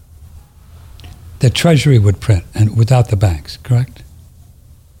currency. The Treasury would print, and without the banks, correct?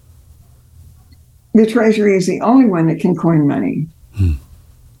 The Treasury is the only one that can coin money.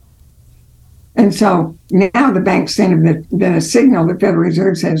 And so now the banks send the signal, the Federal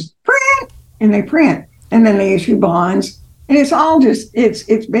Reserve says, print, and they print. And then they issue bonds. And it's all just,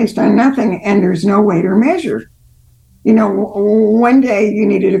 it's based on nothing, and there's no weight or measure. You know, one day you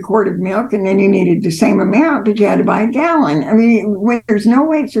needed a quart of milk, and then you needed the same amount, but you had to buy a gallon. I mean, when there's no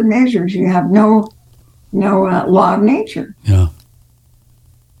weights or measures, you have no law of nature. Yeah.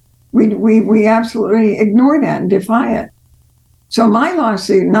 We absolutely ignore that and defy it. So my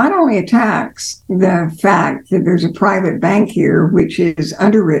lawsuit not only attacks the fact that there's a private bank here, which is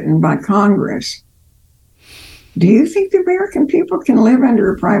underwritten by Congress. Do you think the American people can live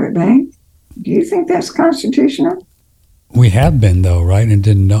under a private bank? Do you think that's constitutional? We have been, though, right? And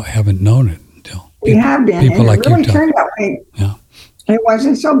haven't known it until we have been. People and like it really you turned out like, yeah. It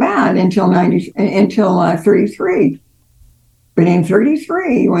wasn't so bad until 33. But in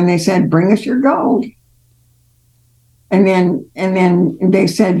 33, when they said, "Bring us your gold," and then they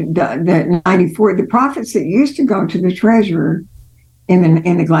said that 94, the profits that used to go to the treasurer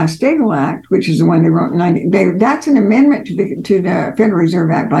in the Glass-Steagall Act, which is the one they wrote in 90, that's an amendment to the Federal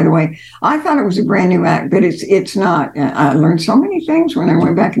Reserve Act, by the way. I thought it was a brand new act, but it's not. I learned so many things when I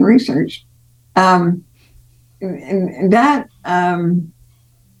went back and researched. And that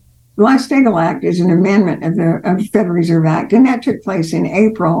Glass-Steagall Act is an amendment of the Federal Reserve Act, and that took place in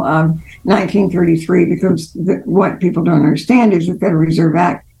April of 1933, because what people don't understand is the Federal Reserve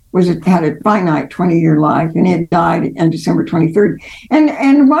Act had a finite 20-year life, and it died on December 23rd.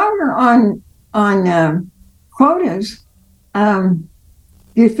 And while we're on quotas, do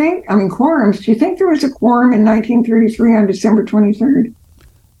you think, quorums, do you think there was a quorum in 1933 on December 23rd?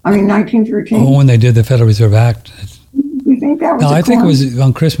 1913? Oh, when they did the Federal Reserve Act. You think that was I think it was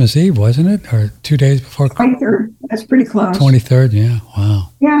on Christmas Eve, wasn't it? Or 2 days before? 23rd. That's pretty close. 23rd, yeah. Wow.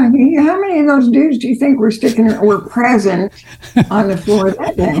 Yeah. How many of those dudes do you think were present on the floor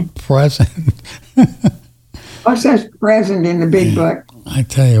that day? Present. What says present in the big book? I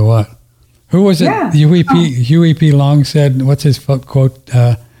tell you what. Who was it? Yeah. Huey P. Long said, what's his quote,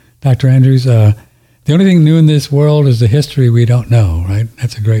 Dr. Andrews? The only thing new in this world is the history we don't know, right?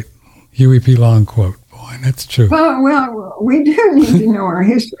 That's a great Huey P. Long quote. Boy, that's true. Well, we do need to know our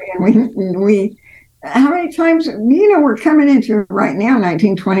history, and we how many times, we're coming into right now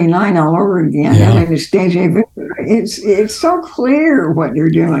 1929 all over again. Yeah. It's deja vu. It's so clear what they're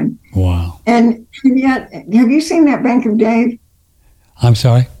doing. Wow. And yet, have you seen that Bank of Dave? I'm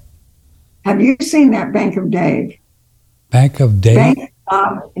sorry? Have you seen that Bank of Dave? Bank of Dave? Bank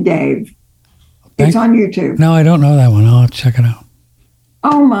of Dave. It's on YouTube. No, I don't know that one. I'll check it out.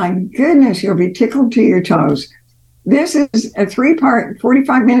 Oh my goodness, you'll be tickled to your toes. This is a 3-part,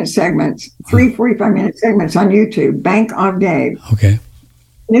 45-minute segments, 45-minute segments on YouTube, Bank of Dave. Okay.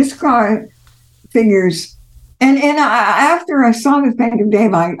 This guy figures, and after I saw this Bank of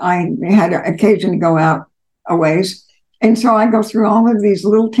Dave, I had an occasion to go out a ways. And so I go through all of these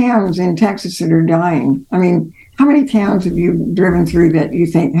little towns in Texas that are dying. I mean, how many towns have you driven through that you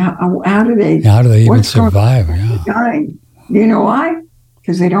think, how do they even survive? Yeah. Dying? Do you know why?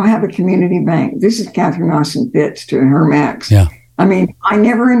 Because they don't have a community bank. This is Catherine Austin Fitts to her max. Yeah. I mean, I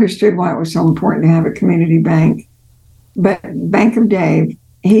never understood why it was so important to have a community bank. But Bank of Dave,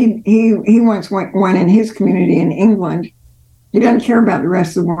 he once went in his community in England. He doesn't care about the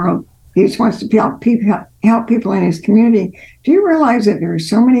rest of the world. He just wants to help people in his community. Do you realize that there are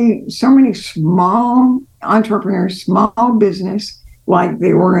so many small entrepreneurs, small business, like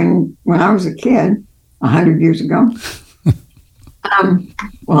they were when I was a kid 100 years ago?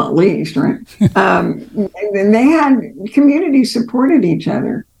 Well, at least, right? And they had communities supported each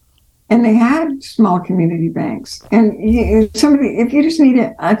other, and they had small community banks. And if you just need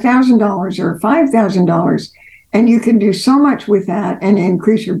 $1,000 or $5,000, and you can do so much with that and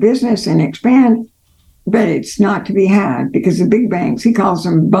increase your business and expand, but it's not to be had, because the big banks, he calls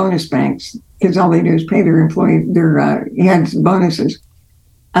them bonus banks, because all they do is pay their employees he had bonuses.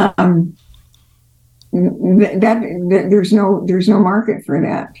 There's no market for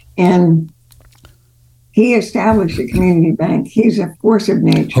that. And he established a community bank. He's a force of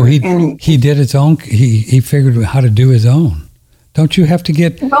nature. Oh, he did his own. He figured out how to do his own. Don't you have to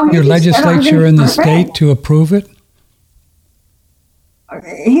get your legislature in the state to approve it?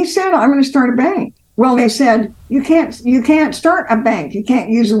 He said, "I'm going to start a bank." Well, they said you can't start a bank. You can't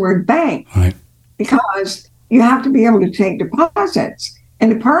use the word bank, right? Because you have to be able to take deposits.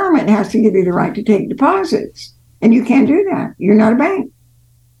 And the Parliament has to give you the right to take deposits, and you can't do that. You're not a bank.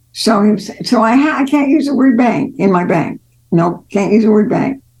 So I can't use the word bank in my bank. No, can't use the word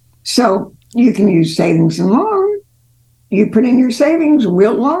bank. So you can use savings and loan. You put in your savings,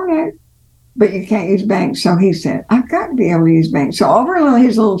 we'll loan it. but you can't use banks. So he said, I've got to be able to use banks. So over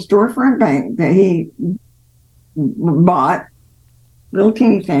his little storefront bank that he bought, little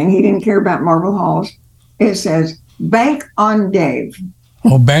teeny thing, he didn't care about marble halls. It says, Bank on Dave.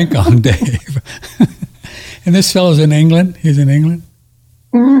 Oh, Bank on Dave. And this fellow's in England? He's in England?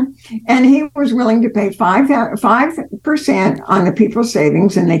 Mm-hmm. And he was willing to pay 5% on the people's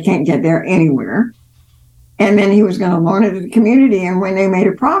savings, and they can't get there anywhere. And then he was going to loan it to the community. And when they made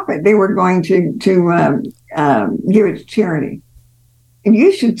a profit, they were going to give it to charity. And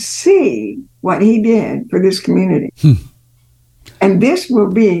you should see what he did for this community. And this will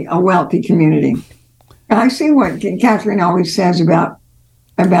be a wealthy community. I see what Catherine always says about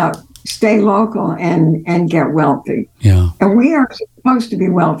stay local and get wealthy. Yeah. And we are supposed to be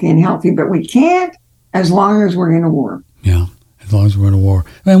wealthy and healthy, but we can't as long as we're in a war. Yeah, as long as we're in a war.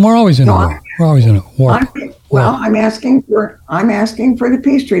 I mean, we're always in a war. We're always in a war. I'm asking for the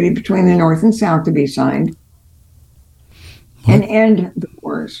peace treaty between the North and South to be signed and end the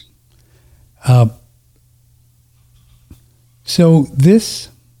wars. So this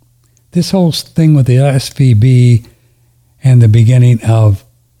whole thing with the SVB and the beginning of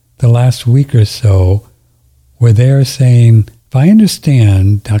the last week or so, where they're saying, if I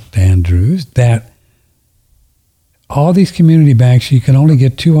understand, Dr. Andrews, that all these community banks, you can only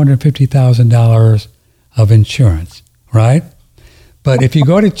get $250,000 of insurance, right? But if you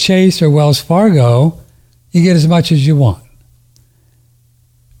go to Chase or Wells Fargo, you get as much as you want.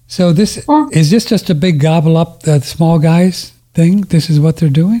 So is this just a big gobble up the small guys thing? This is what they're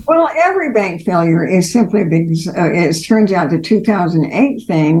doing? Well, every bank failure is simply a big, it turns out the 2008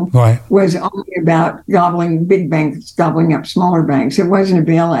 thing was only about big banks gobbling up smaller banks. It wasn't a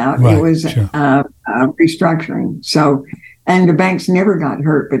bailout. Right, it was sure. Restructuring. So, and the banks never got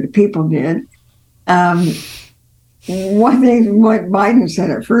hurt, but the people did. What Biden said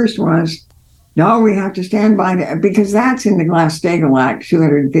at first was, no, we have to stand by that, because that's in the Glass-Steagall Act,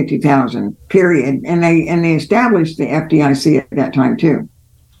 250,000, period. And they established the FDIC at that time too.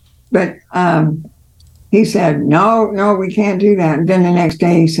 But he said, no, we can't do that. And then the next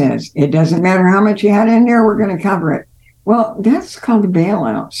day he says, it doesn't matter how much you had in there, we're going to cover it. Well, that's called a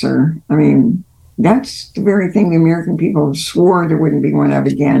bailout, sir. I mean, that's the very thing the American people swore there wouldn't be one of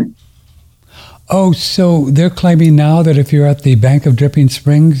again. Oh, so they're claiming now that if you're at the Bank of Dripping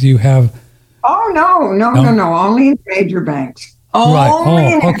Springs, you have... Oh, no. Only in major banks. Right.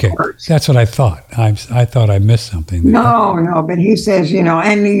 Oh, okay. That's what I thought. I thought I missed something there. No. But he says,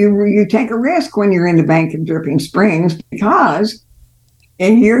 and you take a risk when you're in the Bank of Dripping Springs, because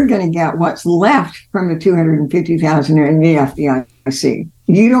you're going to get what's left from the $250,000 in the FDIC.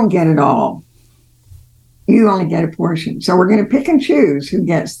 You don't get it all. You only get a portion. So we're going to pick and choose who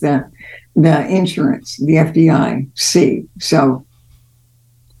gets the insurance, the FDIC. So,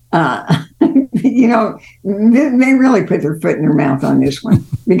 they really put their foot in their mouth on this one,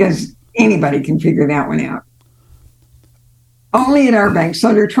 because anybody can figure that one out. Only at our bank.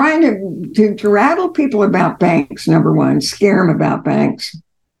 So they're trying to rattle people about banks, number one, scare them about banks.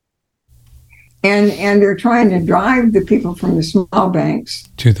 And they're trying to drive the people from the small banks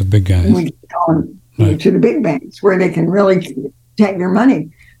to the big guys. We call them, to the big banks, where they can really take their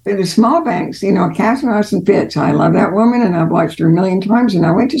money. But the small banks, Catherine Austin Fitz, I love that woman, and I've watched her a million times, and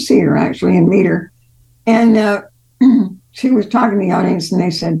I went to see her actually and meet her. And she was talking to the audience, and they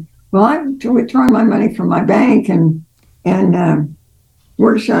said, well, I'm withdrawing my money from my bank, and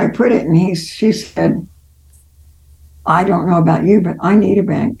where should I put it? And she said, I don't know about you, but I need a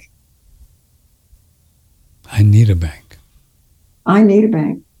bank. I need a bank. I need a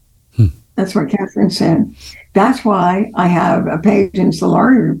bank. That's what Catherine said. That's why I have a page in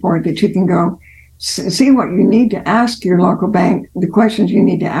Solari Report that you can go see what you need to ask your local bank, the questions you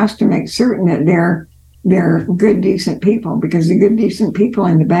need to ask to make certain that they're good, decent people, because the good, decent people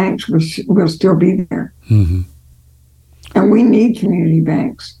in the banks will still be there. Mm-hmm. And we need community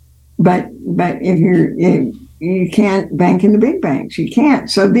banks. But if you can't bank in the big banks, you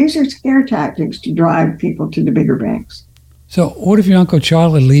can't. So these are scare tactics to drive people to the bigger banks. So what if your Uncle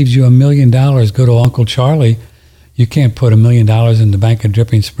Charlie leaves you $1 million? Go to Uncle Charlie. You can't put $1 million in the Bank of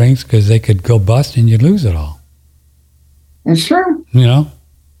Dripping Springs, because they could go bust and you'd lose it all. It's true.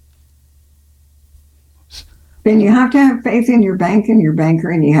 Then you have to have faith in your bank and your banker,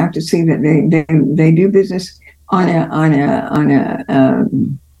 and you have to see that they do business on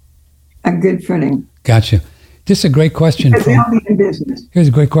a good footing. Gotcha. This is a great question. They'll be in business. Here's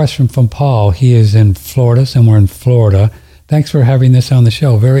a great question from Paul. He is in Florida, somewhere in Florida. Thanks for having this on the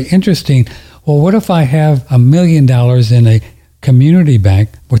show. Very interesting. Well, what if I have $1 million in a community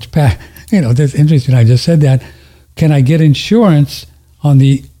bank, which, that's interesting. I just said that. Can I get insurance on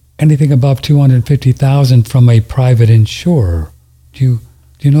the anything above $250,000 from a private insurer. Do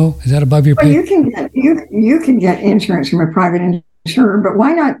you know? Is that above your pay? You can get insurance from a private insurer, but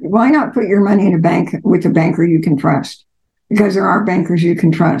why not put your money in a bank with a banker you can trust? Because there are bankers you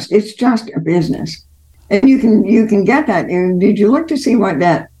can trust. It's just a business, and you can get that. And did you look to see what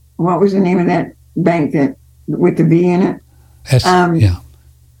was the name of that bank that with the V in it? Yeah.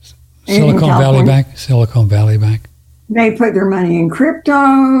 Silicon Valley Bank. They put their money in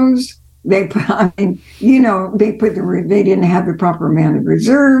cryptos. They didn't have the proper amount of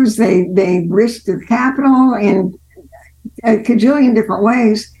reserves. They risked their capital in a cajillion different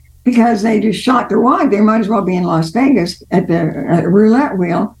ways because they just shot their wad. They might as well be in Las Vegas at the roulette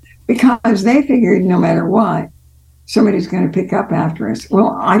wheel because they figured no matter what, somebody's going to pick up after us.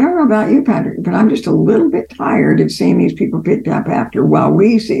 Well, I don't know about you, Patrick, but I'm just a little bit tired of seeing these people picked up after while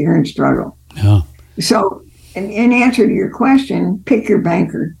we sit here and struggle. Yeah. So in answer to your question, pick your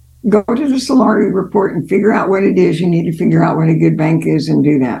banker. Go to the Solari report and figure out what it is. You need to figure out what a good bank is and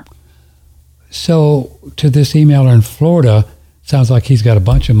do that. So to this emailer in Florida, sounds like he's got a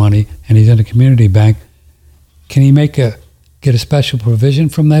bunch of money and he's in a community bank. Can he get a special provision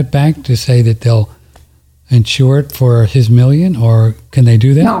from that bank to say that they'll insure it for his million, or can they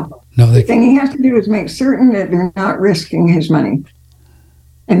do that? No. The thing he has to do is make certain that they're not risking his money,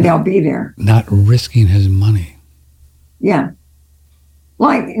 and they'll be there. Not risking his money. Yeah.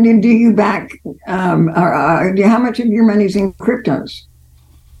 Like, do you back? How much of your money's in cryptos?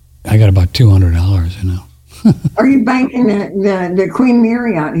 I got about $200. You know. Are you banking the Queen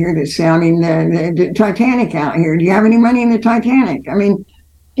Mary out here? The Titanic out here? Do you have any money in the Titanic? I mean,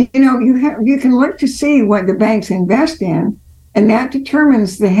 you can look to see what the banks invest in, and that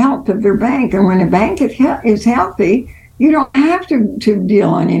determines the health of their bank. And when a bank is healthy, you don't have to deal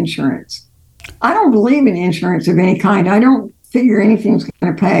on insurance. I don't believe in insurance of any kind. I don't figure anything's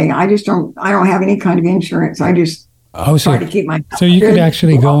going to pay. I don't have any kind of insurance. I just try to keep my. So you could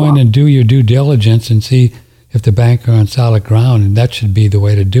actually go in and do your due diligence and see if the bank are on solid ground, and that should be the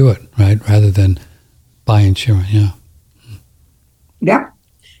way to do it, right? Rather than buy insurance. Yeah. Yep.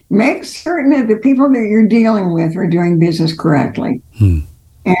 Make certain that the people that you're dealing with are doing business correctly. And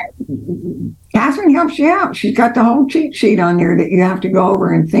Catherine helps you out. She's got the whole cheat sheet on there that you have to go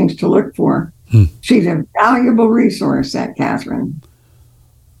over and things to look for. She's a valuable resource, that Catherine.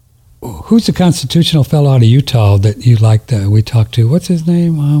 Who's the constitutional fellow out of Utah that you liked? We talked to. What's his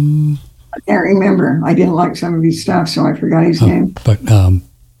name? I can't remember. I didn't like some of his stuff, so I forgot his name. But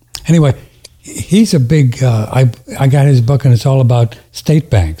anyway, he's a big. I got his book, and it's all about state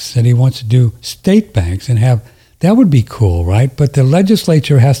banks, and he wants to do state banks and have. That would be cool, right? But the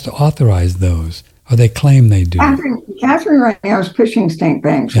legislature has to authorize those, or they claim they do. Catherine right now is pushing state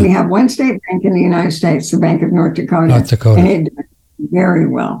banks. Yeah. We have one state bank in the United States, the Bank of North Dakota. And it does very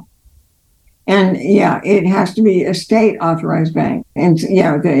well. And it has to be a state authorized bank. And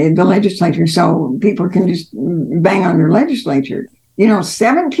the legislature, so people can just bang on their legislature.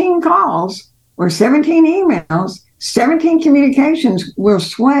 17 calls or 17 emails, 17 communications will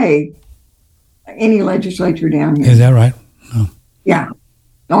sway any legislature down here. Is that right? Oh. Yeah.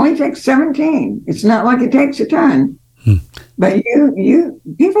 It only takes 17. It's not like it takes a ton. But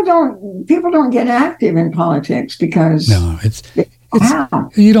people don't get active in politics because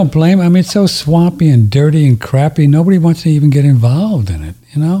you don't blame. I mean, it's so swampy and dirty and crappy. Nobody wants to even get involved in it.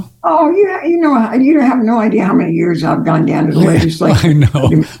 Oh, you have no idea how many years I've gone down to the legislature.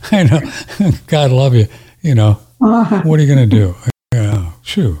 I know. God love you. What are you going to do? Yeah,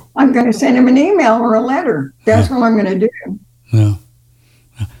 shoo. I'm going to send him an email or a letter. That's what I'm going to do. No.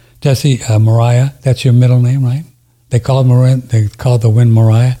 Dessie, Mariah, that's your middle name, right? They call it the Win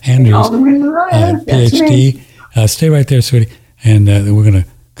Mariah Andrews. All the Win Mariah. PhD. Stay right there, sweetie. And then we're going to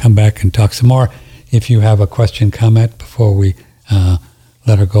come back and talk some more. If you have a question, comment before we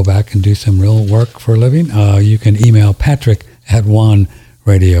let her go back and do some real work for a living, you can email Patrick at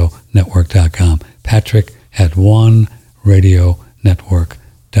oneradionetwork.com. Patrick at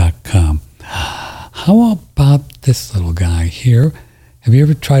oneradionetwork.com. How about this little guy here? Have you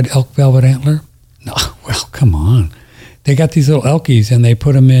ever tried elk velvet antler? No. Well, come on. They got these little elkies, and they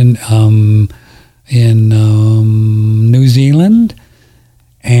put them in New Zealand,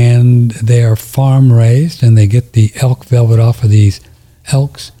 and they are farm raised, and they get the elk velvet off of these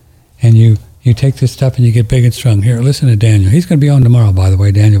elks, and you take this stuff and you get big and strong. Here, listen to Daniel. He's going to be on tomorrow, by the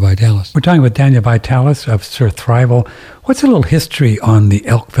way, Daniel Vitalis. We're talking with Daniel Vitalis of Surthrival. What's a little history on the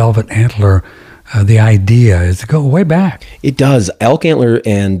elk velvet antler the idea is to go way back. It does. Elk antler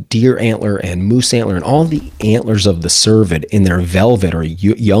and deer antler and moose antler and all the antlers of the cervid in their velvet or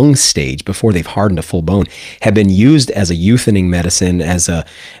young stage before they've hardened to full bone have been used as a youthening medicine, as a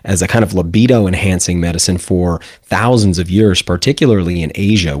kind of libido enhancing medicine for thousands of years, particularly in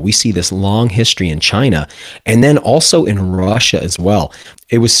Asia. We see this long history in China and then also in Russia as well.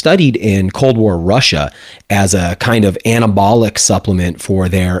 It was studied in Cold War Russia as a kind of anabolic supplement for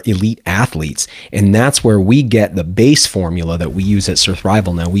their elite athletes. And that's where we get the base formula that we use at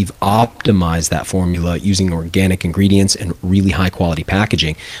Surthrival now. We've optimized that formula using organic ingredients and really high quality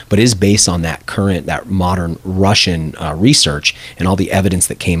packaging, but it is based on that modern Russian research and all the evidence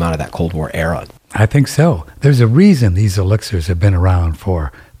that came out of that Cold War era. I think so. There's a reason these elixirs have been around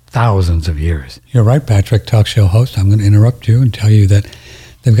for thousands of years. You're right, Patrick, talk show host. I'm going to interrupt you and tell you that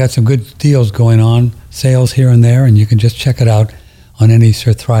they've got some good deals going on, sales here and there, and you can just check it out on any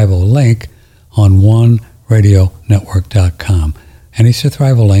Surthrival link on oneradionetwork.com. Any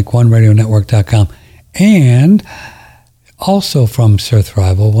Surthrival link, oneradionetwork.com. And also from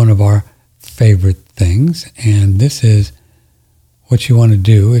Surthrival, one of our favorite things, and this is what you want to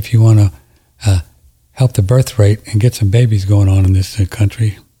do if you want to help the birth rate and get some babies going on in this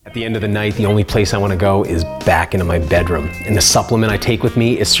country. At the end of the night, the only place I want to go is back into my bedroom. And the supplement I take with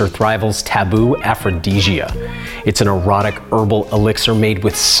me is Surthrival's Taboo Aphrodisia. It's an erotic herbal elixir made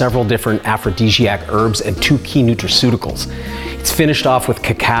with several different aphrodisiac herbs and 2 key nutraceuticals. It's finished off with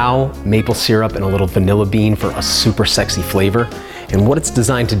cacao, maple syrup, and a little vanilla bean for a super sexy flavor. And what it's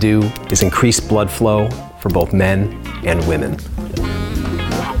designed to do is increase blood flow for both men and women.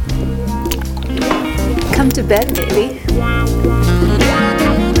 Come to bed, baby.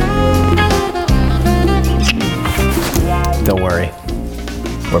 Don't worry,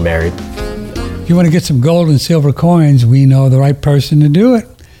 we're married. If you want to get some gold and silver coins, we know the right person to do it.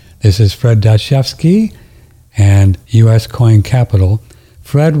 This is Fred Dashevsky and U.S. Coin Capital.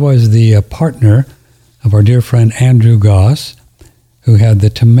 Fred was the partner of our dear friend Andrew Goss, who had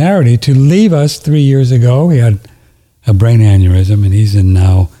the temerity to leave us 3 years ago. He had a brain aneurysm, and he's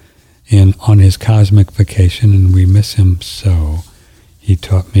on his cosmic vacation, and we miss him so. He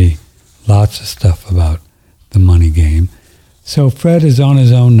taught me lots of stuff about the money game. So Fred is on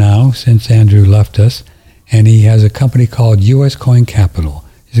his own now since Andrew left us, and he has a company called U.S. Coin Capital.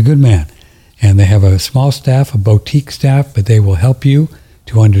 He's a good man, and they have a small staff, a boutique staff, but they will help you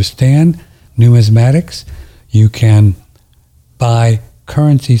to understand numismatics. You can buy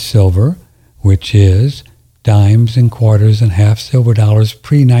currency silver, which is dimes and quarters and half silver dollars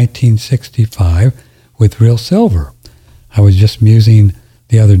pre-1965 with real silver. I was just musing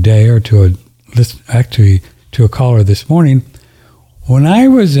the other day, or to a caller this morning. When I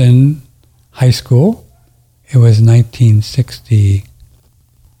was in high school, it was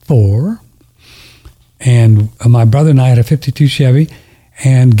 1964, and my brother and I had a 52 Chevy,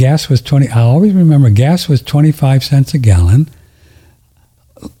 and gas was I always remember gas was 25 cents a gallon.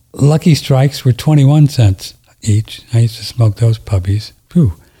 Lucky Strikes were 21 cents each. I used to smoke those puppies.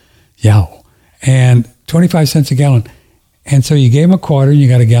 Phew, yow. And 25 cents a gallon. And so you gave them a quarter and you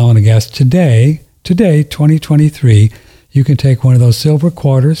got a gallon of gas. Today, 2023, you can take one of those silver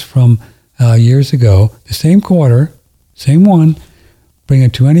quarters from years ago, the same quarter, same one, bring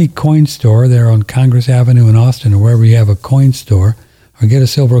it to any coin store there on Congress Avenue in Austin or wherever you have a coin store, or get a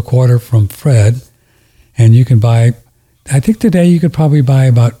silver quarter from Fred, and you can buy, I think today you could probably buy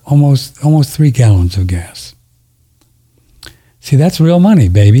about almost 3 gallons of gas. See, that's real money,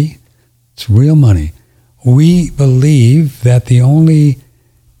 baby. It's real money. We believe that the only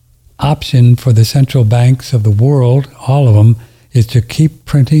option for the central banks of the world, all of them, is to keep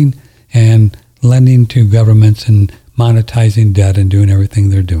printing and lending to governments and monetizing debt and doing everything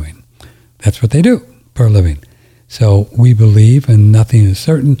they're doing. That's what they do for a living. So we believe, and nothing is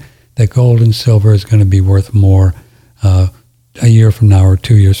certain, that gold and silver is going to be worth more a year from now or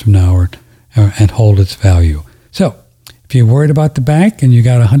 2 years from now and hold its value. So if you're worried about the bank and you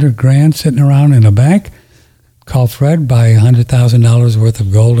got $100,000 sitting around in a bank, call Fred, buy $100,000 worth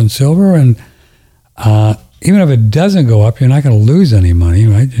of gold and silver, and even if it doesn't go up, you're not going to lose any money,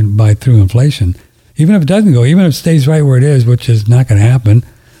 right? You buy through inflation. Even if it doesn't go, even if it stays right where it is, which is not going to happen,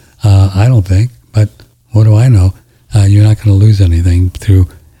 I don't think, but what do I know? You're not going to lose anything through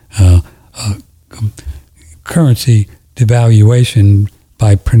currency devaluation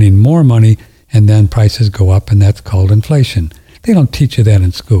by printing more money, and then prices go up, and that's called inflation. They don't teach you that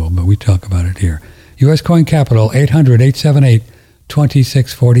in school, but we talk about it here. U.S. Coin Capital,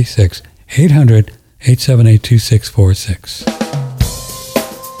 800-878-2646, 800-878-2646.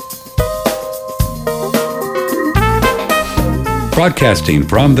 Broadcasting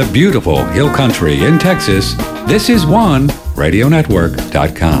from the beautiful Hill Country in Texas, this is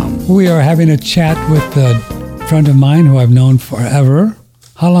OneRadioNetwork.com. We are having a chat with a friend of mine who I've known forever.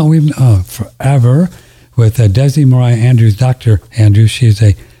 How long we've known? Forever. With Dessie Mariah Andrews. Dr. Andrews, she's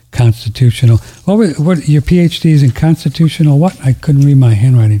a constitutional... What your PhD's in constitutional what? I couldn't read my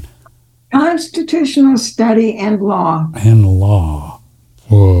handwriting. Constitutional study and law. And law.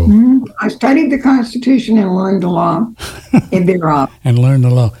 Whoa. Mm-hmm. I studied the Constitution and learned the law thereof. And learned the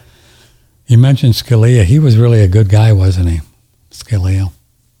law. You mentioned Scalia. He was really a good guy, wasn't he? Scalia.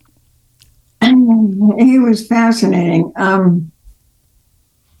 He was fascinating.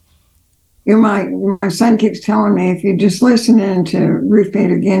 My son keeps telling me, if you just listen in to Ruth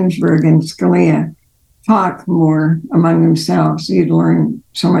Bader Ginsburg and Scalia talk more among themselves, you'd learn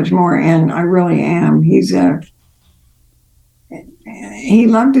so much more. And I really am. He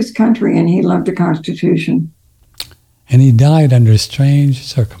loved his country and he loved the Constitution. And he died under strange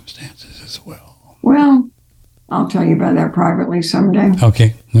circumstances as well. Well, I'll tell you about that privately someday.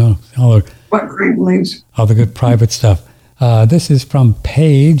 Okay. No. What great leaves. All the good private stuff. This is from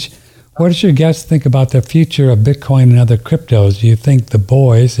Paige. What does your guest think about the future of Bitcoin and other cryptos? Do you think the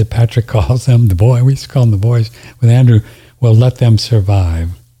boys, that Patrick calls them, we used to call them the boys with Andrew, will let them survive?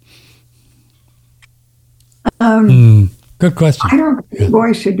 Good question. I don't think the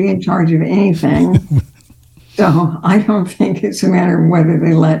boys should be in charge of anything. So I don't think it's a matter of whether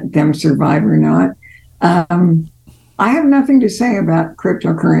they let them survive or not. I have nothing to say about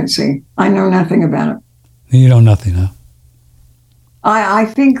cryptocurrency. I know nothing about it. You know nothing, huh? I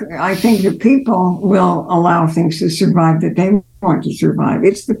think the people will allow things to survive that they want to survive.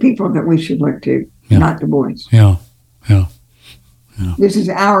 It's the people that we should look to, not the boys. Yeah. This is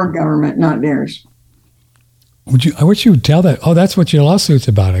our government, not theirs. I wish you would tell that. Oh, that's what your lawsuit's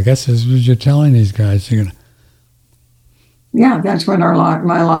about. I guess is what you're telling these guys. Yeah, that's what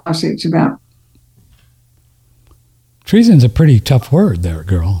my lawsuit's about. Treason's a pretty tough word there,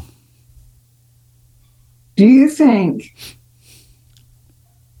 girl. Do you think...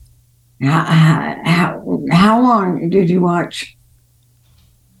 How long did you watch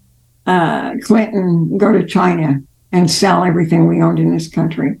Clinton go to China and sell everything we owned in this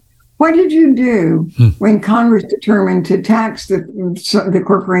country? What did you do when Congress determined to tax the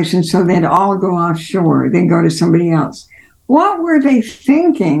corporations so they'd all go offshore? They'd go to somebody else. What were they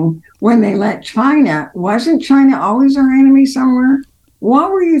thinking when they let China? Wasn't China always our enemy somewhere?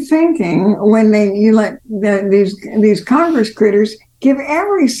 What were you thinking when you let these Congress critters give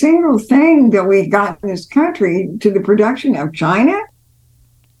every single thing that we got in this country to the production of China?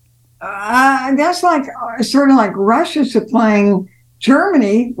 That's like sort of like Russia supplying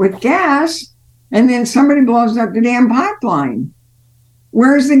Germany with gas, and then somebody blows up the damn pipeline.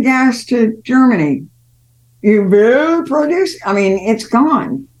 Where's the gas to Germany? You will produce? I mean, it's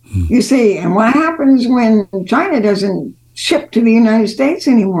gone. You see, and what happens when China doesn't ship to the United States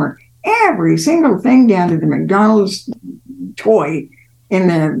anymore? Every single thing down to the McDonald's toy in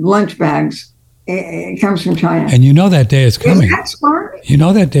the lunch bags, it comes from China. And you know that day is coming. Is that smart? You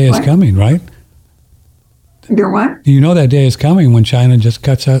know that day is coming, right? They're what? You know that day is coming when China just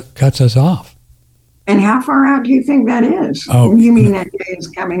cuts us off. And how far out do you think that is? Oh, you mean that day is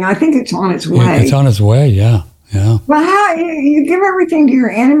coming? I think it's on its way. It's on its way, yeah. Well, how you give everything to your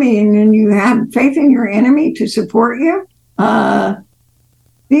enemy and then you have faith in your enemy to support you?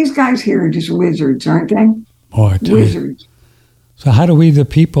 These guys here are just wizards, aren't they? Oh, I tell wizards. You. So how do we, the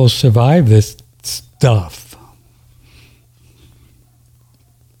people, survive this stuff?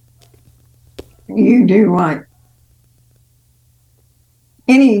 You do what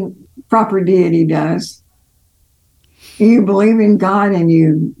any proper deity does. You believe in God and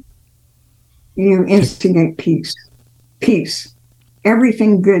you instigate peace. Peace.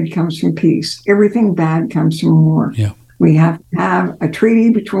 Everything good comes from peace. Everything bad comes from war. Yeah. We have to have a treaty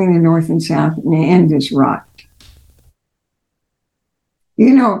between the North and South and end this rot.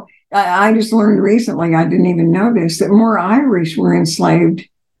 You know, I just learned recently, I didn't even know this, that more Irish were enslaved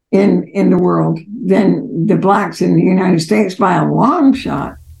in the world than the blacks in the United States by a long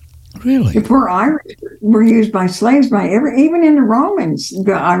shot. Really? The poor Irish were used by slaves even in the Romans,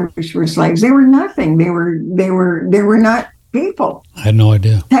 the Irish were slaves. They were nothing. They were not people. I had no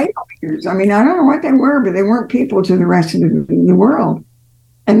idea. Table eaters. I mean, I don't know what they were, but they weren't people to the rest of the world.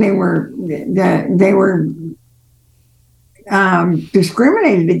 And they were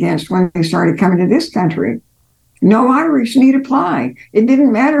discriminated against when they started coming to this country. No Irish need apply. It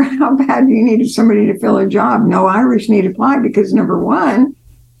didn't matter how bad you needed somebody to fill a job. No Irish need apply because number one,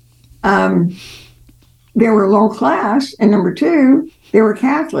 they were low class, and number two, they were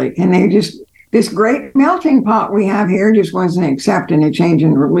Catholic, and This great melting pot we have here just wasn't accepting a change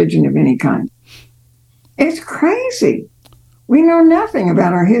in religion of any kind. It's crazy. We know nothing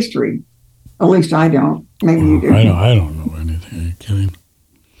about our history. At least I don't. Maybe you do. I don't know anything. Are you kidding?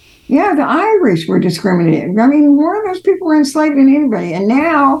 Yeah, the Irish were discriminated. I mean, more of those people were enslaved than anybody, and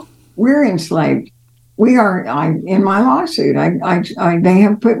now we're enslaved. We are. In my lawsuit, they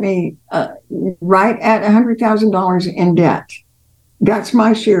have put me right at $100,000 in debt. That's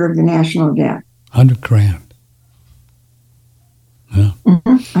my share of the national debt. $100,000. Yeah.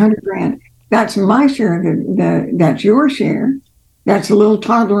 $100,000. That's my share of that's your share. That's a little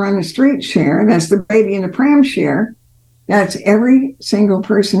toddler on the street share. That's the baby in the pram share. That's every single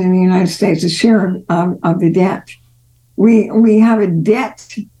person in the United States' share of the debt. We have a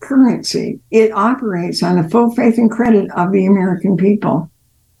debt currency. It operates on the full faith and credit of the American people.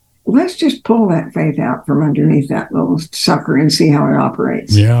 Let's just pull that faith out from underneath that little sucker and see how it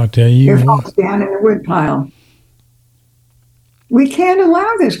operates. Yeah, I'll tell you. It falls down in the woodpile. We can't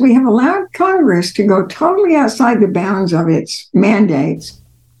allow this. We have allowed Congress to go totally outside the bounds of its mandates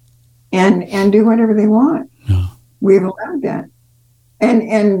and do whatever they want. Yeah. We've allowed that.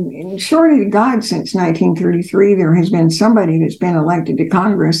 And short of God, since 1933, there has been somebody that's been elected to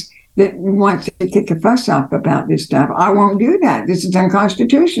Congress that wants to kick a fuss up about this stuff. I won't do that. This is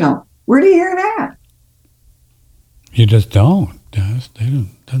unconstitutional. Where do you hear that? You just don't. They're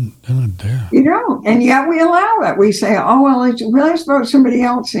not there. You don't. And yet we allow it. We say, oh, well, let's vote somebody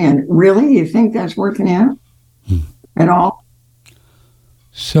else in. Really? You think that's working out at all?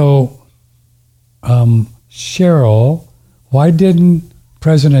 So, Cheryl, why didn't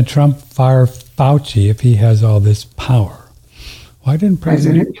President Trump fire Fauci if he has all this power? Why didn't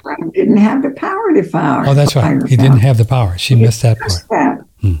President Trump didn't have the power to fire? Oh, that's right. He didn't have the power. She missed that part.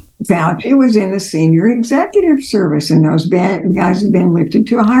 Fauci was in the senior executive service, and those guys have been lifted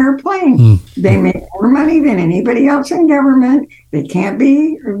to a higher plane. They make more money than anybody else in government. They can't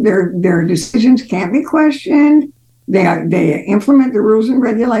be, their decisions can't be questioned. They implement the rules and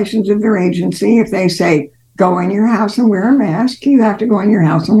regulations of their agency. If they say, go in your house and wear a mask, you have to go in your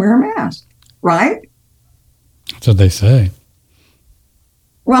house and wear a mask, right? That's what they say.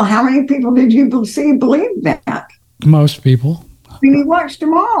 Well, how many people did you believe that? Most people. I mean, you watched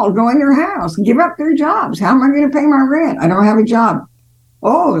them all go in their house, give up their jobs. How am I going to pay my rent? I don't have a job.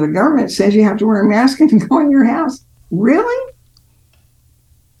 Oh, the government says you have to wear a mask and go in your house. Really?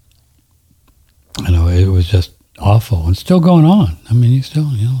 I know, it was just awful and still going on. I mean, it's still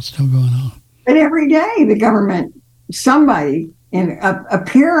going on. But every day the government, somebody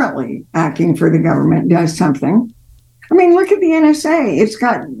apparently acting for the government does something. I mean, look at the NSA. It's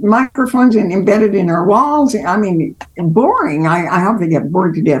got microphones embedded in our walls. I mean, boring. I hope they get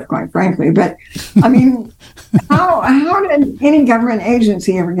bored to death, quite frankly. But, I mean, how did any government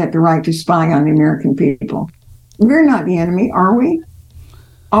agency ever get the right to spy on the American people? We're not the enemy, are we?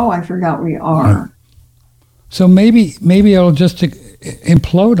 Oh, I forgot we are. So maybe it'll just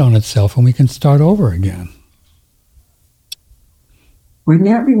implode on itself and we can start over again. Wouldn't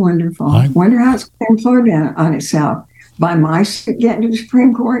that be wonderful? I wonder how it's going to implode on itself. By my suit getting to the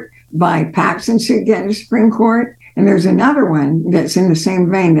Supreme Court, by Paxton's suit getting to the Supreme Court, and there's another one that's in the same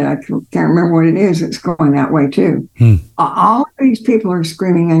vein that I can't remember what it is that's going that way too. All of these people are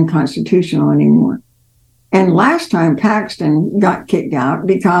screaming unconstitutional anymore. And last time Paxton got kicked out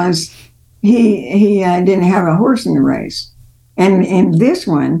because he didn't have a horse in the race. And in this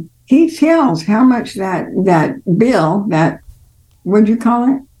one, he tells how much that bill, that, what'd you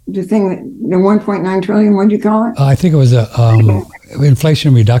call it? The thing, the 1.9 trillion, what'd you call it? I think it was a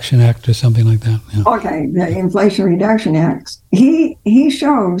Inflation Reduction Act or something like that. Yeah. Okay, the Inflation Reduction Act. He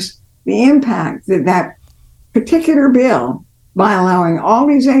shows the impact that particular bill, by allowing all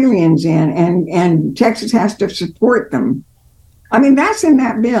these aliens in, and Texas has to support them. I mean, that's in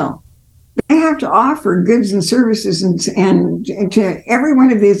that bill. They have to offer goods and services and to every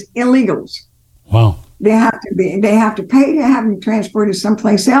one of these illegals. Wow. They have to pay to have them transported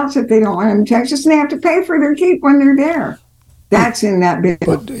someplace else if they don't want them in Texas, and they have to pay for their keep when they're there. That's in that bill.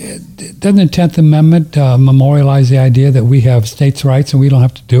 But doesn't the 10th Amendment memorialize the idea that we have states' rights and we don't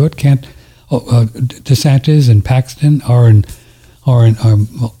have to do it? Can't DeSantis and Paxton or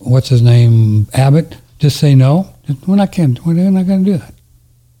what's his name, Abbott, just say no? We're not going to do that.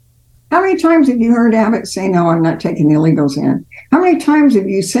 How many times have you heard Abbott say, no, I'm not taking the illegals in? How many times have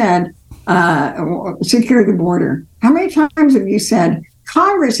you said, secure the border? How many times have you said,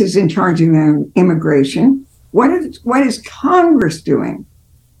 Congress is in charge of immigration? What is Congress doing?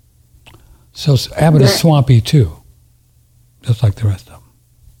 So Abbott is swampy too, just like the rest of them.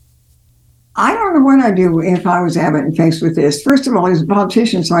 I don't know what I'd do if I was Abbott and faced with this. First of all, he's a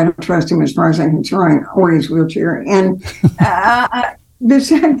politician, so I don't trust him as far as I'm concerned, or his wheelchair. And the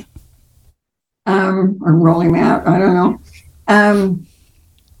second, or roll him out, I don't know.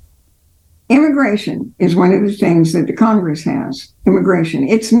 Immigration is one of the things that the Congress has. Immigration.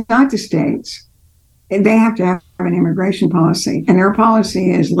 It's not the states. They have to have an immigration policy, and their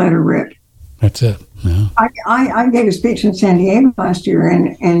policy is let her rip. That's it. Yeah. I gave a speech in San Diego last year,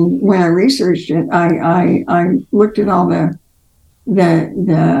 and when I researched it, I looked at all the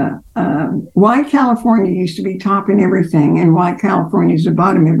why California used to be top in everything and why California is the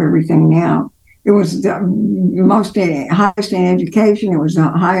bottom of everything now. It was the highest in education. It was the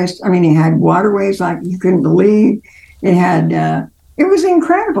highest. I mean, it had waterways like you couldn't believe. It had. It was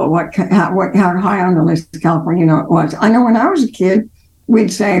incredible how high on the list California it was. I know when I was a kid,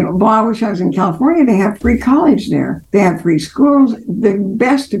 we'd say, well, I wish I was in California. They have free college there. They have free schools, the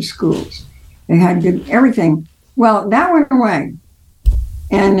best of schools. They had good everything. Well, that went away.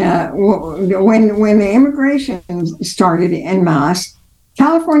 And when the immigration started en masse,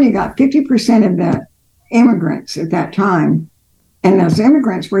 California got 50% of the immigrants at that time. And those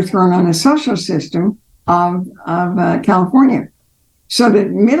immigrants were thrown on a social system of California. So the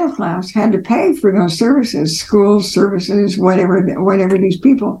middle class had to pay for those services, schools, services, whatever these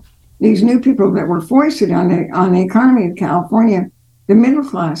new people that were foisted on the economy of California, the middle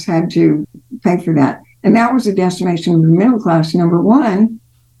class had to pay for that. And that was a decimation of the middle class, number one.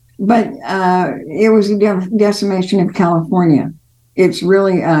 But it was a decimation of California. It's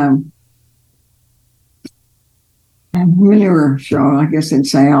really a manure show, I guess I'd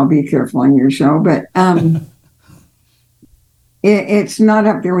say. I'll be careful on your show. But it's not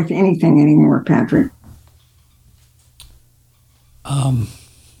up there with anything anymore, Patrick. And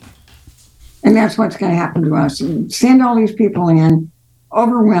that's what's going to happen to us. Send all these people in,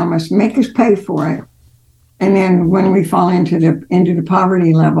 overwhelm us, make us pay for it. And then when we fall into the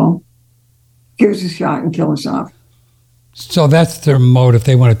poverty level, give us a shot and kill us off. So that's their motive.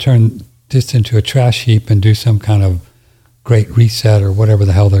 They want to turn this into a trash heap and do some kind of great reset or whatever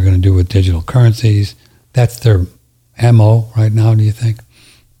the hell they're going to do with digital currencies. That's their MO right now, do you think?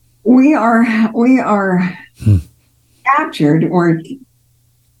 We are captured, or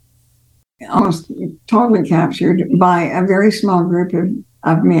almost totally captured, by a very small group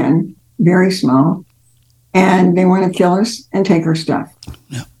of men, very small, and they want to kill us and take our stuff.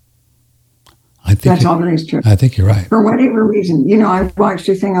 Yeah. I think that's all there is to it. I think you're right. For whatever reason. I watched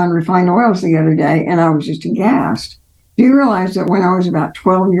a thing on refined oils the other day, and I was just aghast. Do you realize that when I was about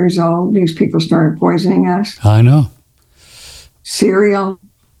 12 years old, these people started poisoning us? I know. Cereal,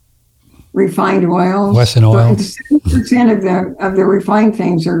 refined oils. Wesson oil. 70% of the refined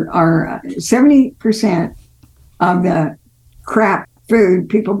things are 70% of the crap food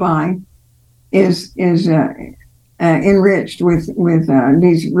people buy is enriched with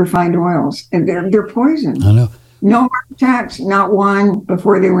these refined oils, and they're poison. I know. No heart attacks, not one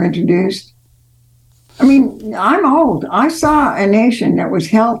before they were introduced. I mean, I'm old. I saw a nation that was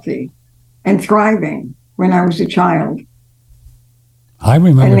healthy and thriving when I was a child. I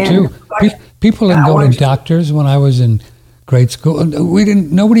remember too. People didn't go to doctors when I was in grade school.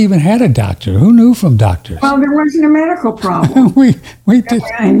 Nobody even had a doctor. Who knew from doctors? Well, there wasn't a medical problem. we did.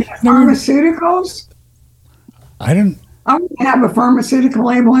 And pharmaceuticals. I didn't. I would have a pharmaceutical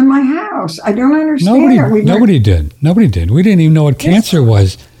label in my house. I don't understand. Nobody did. Nobody did. We didn't even know what cancer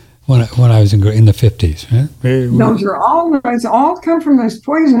was when I was in the 50s. Those are all come from this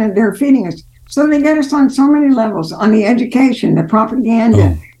poison that they're feeding us. So they get us on so many levels, on the education, the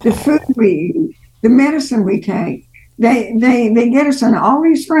propaganda, the food we eat, the medicine we take. They get us on all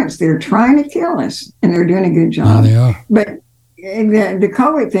these fronts. They're trying to kill us, and they're doing a good job. Yeah, they are. But the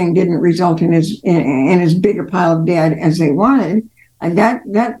COVID thing didn't result in as big a pile of dead as they wanted. And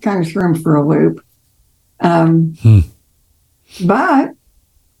that kind of threw them for a loop. But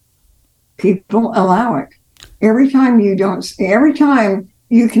people allow it. Every time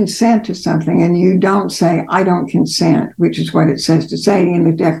you consent to something and you don't say, I don't consent, which is what it says to say in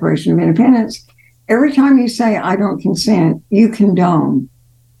the Declaration of Independence. Every time you say, I don't consent, you condone.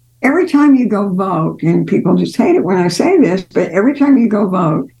 Every time you go vote, and people just hate it when I say this, but every time you go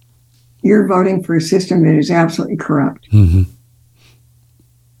vote, you're voting for a system that is absolutely corrupt. Mm-hmm.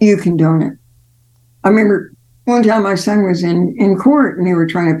 You condone it. I remember one time my son was in court and they were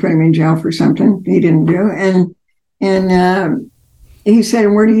trying to put him in jail for something he didn't do. And he said,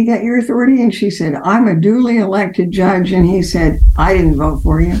 where do you get your authority? And she said, I'm a duly elected judge. And he said, I didn't vote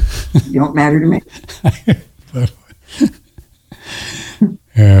for you. You don't matter to me.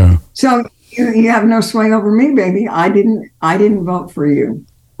 Yeah. So you have no sway over me, baby. I didn't vote for you.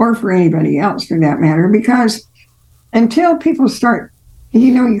 or for anybody else for that matter, because until people start,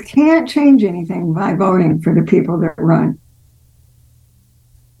 you can't change anything by voting for the people that run.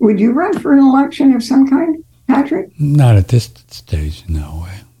 Would you run for an election of some kind, Patrick? Not at this stage, no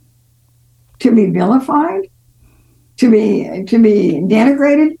way. To be vilified? To be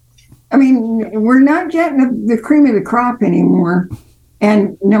denigrated? I mean, we're not getting the cream of the crop anymore.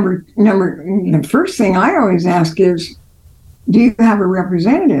 And the first thing I always ask is, do you have a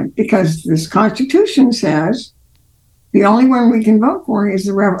representative? Because this Constitution says the only one we can vote for is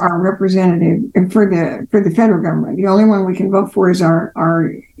our representative for the federal government. The only one we can vote for is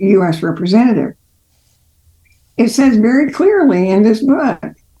our U.S. representative. It says very clearly in this book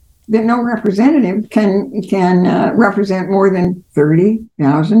that no representative can represent more than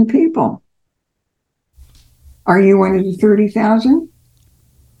 30,000 people. Are you one of the 30,000?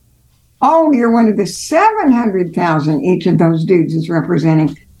 Oh, you're one of the 700,000 each of those dudes is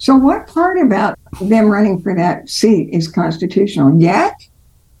representing. So what part about them running for that seat is constitutional? Yet,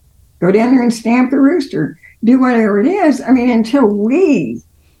 go down there and stamp the rooster. Do whatever it is. I mean, until we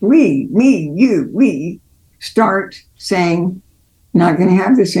start saying, not going to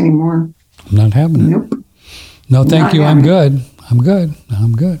have this anymore. I'm not having it. Nope. No, thank you. I'm good. I'm good.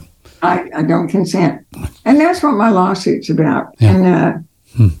 I don't consent. And that's what my lawsuit's about. Yeah. And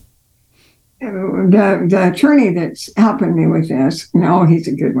the attorney that's helping me with this, no, he's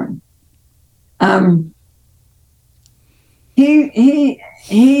a good one. He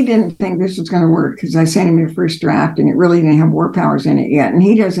didn't think this was going to work because I sent him the first draft and it really didn't have war powers in it yet. And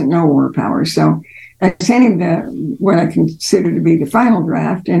he doesn't know war powers. So I sent him what I consider to be the final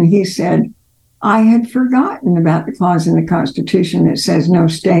draft. And he said, I had forgotten about the clause in the Constitution that says no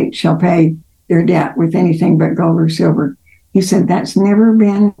state shall pay their debt with anything but gold or silver. He said, that's never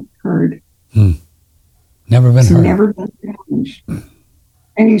been heard. Never been heard. Never been challenged.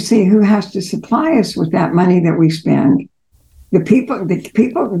 And you see, who has to supply us with that money that we spend?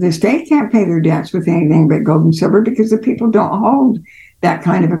 The state can't pay their debts with anything but gold and silver because the people don't hold that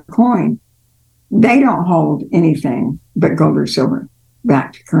kind of a coin. They don't hold anything but gold or silver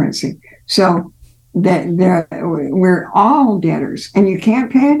backed currency. So we're all debtors, and you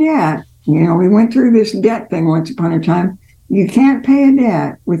can't pay a debt. We went through this debt thing once upon a time. You can't pay a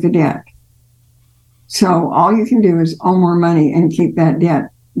debt with a debt. So all you can do is owe more money and keep that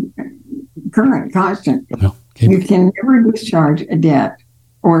debt current, constant. No, you can never discharge a debt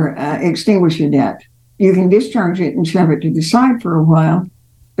or extinguish a debt. You can discharge it and shove it to the side for a while,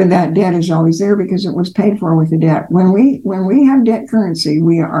 but that debt is always there because it was paid for with a debt. When we have debt currency,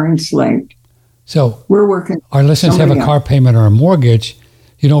 we are enslaved. So we're working. Our listeners have a car payment or a mortgage.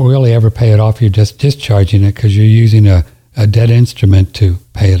 You don't really ever pay it off. You're just discharging it because you're using a debt instrument to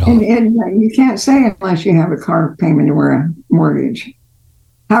pay it off. And you can't say unless you have a car payment or a mortgage.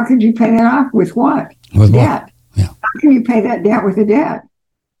 How could you pay that off? With what? With debt. What? Yeah. How can you pay that debt with a debt?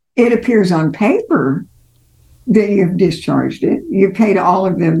 It appears on paper that you've discharged it. You paid all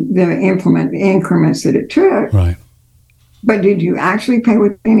of the increments that it took. Right. But did you actually pay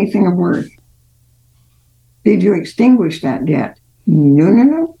with anything of worth? Did you extinguish that debt?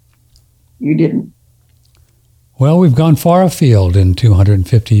 No. You didn't. Well, we've gone far afield in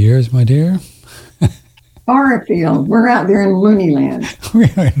 250 years, my dear. Far afield. We're out there in loony land.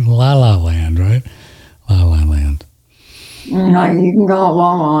 We're in la-la land, right? La-la land. You can call it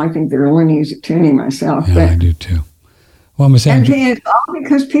la-la. I think they're loonies at tuning myself. Yeah, I do too. Well, Miss Andrew. And it's all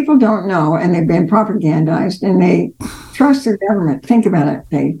because people don't know, and they've been propagandized, and they trust their government. Think about it.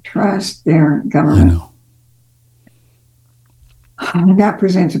 They trust their government. I know. That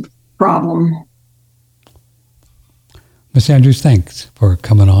presents a problem. Miss Andrews, thanks for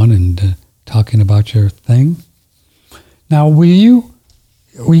coming on and talking about your thing. Now, were you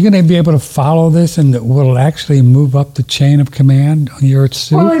going to be able to follow this, and will it actually move up the chain of command on your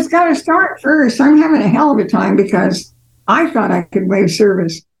suit? Well, it's got to start first. I'm having a hell of a time because I thought I could waive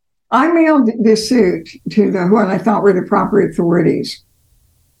service. I mailed this suit to what I thought were the proper authorities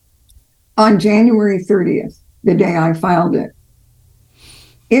on January 30th, the day I filed it.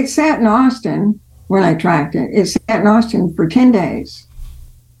 It sat in Austin when I tracked it. It sat in Austin for 10 days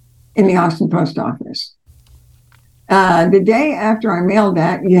in the Austin post office. The day after I mailed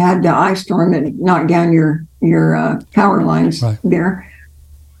that, you had the ice storm that knocked down your power lines there.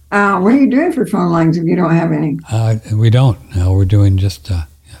 What are you doing for phone lines if you don't have any? We don't. No, we're doing just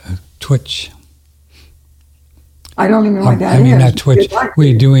Twitch. I don't even know what that is. I mean, not Twitch.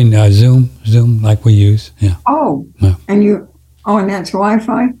 We're doing Zoom like we use. Yeah. Oh, yeah. And that's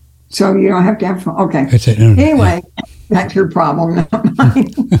Wi-Fi? So you don't have to have phone. Okay. Anyway, that's your problem, not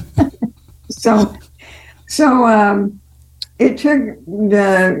mine. So it took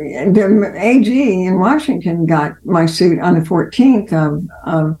the AG in Washington got my suit on the 14th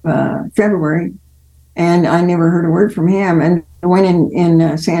of February, and I never heard a word from him. And the one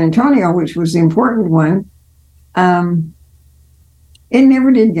in San Antonio, which was the important one, it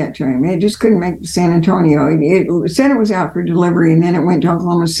never did get to him. It just couldn't make it to San Antonio. It said it was out for delivery, and then it went to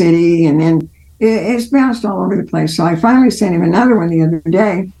Oklahoma City, and then it's bounced all over the place. So I finally sent him another one the other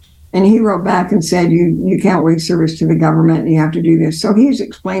day. And he wrote back and said, you can't waive service to the government. You have to do this. So he's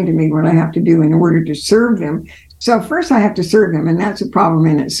explained to me what I have to do in order to serve them. So first I have to serve them, and that's a problem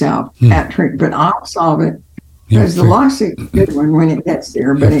in itself. But I'll solve it because the lawsuit's a good one when it gets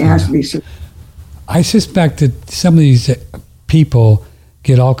there, but it has to be served. I suspect that some of these people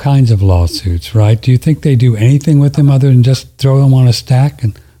get all kinds of lawsuits, right? Do you think they do anything with them other than just throw them on a stack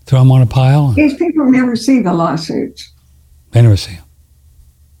and throw them on a pile? These people never see the lawsuits. They never see them.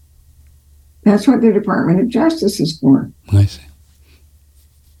 That's what the Department of Justice is for. I see.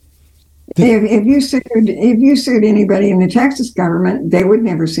 If you sued anybody in the Texas government, they would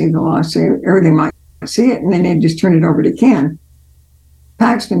never see the lawsuit, or they might see it and then they'd just turn it over to Ken.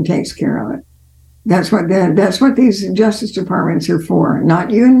 Paxton takes care of it. That's what these justice departments are for.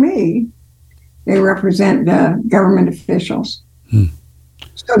 Not you and me. They represent the government officials.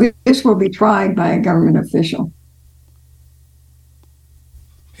 So this will be tried by a government official.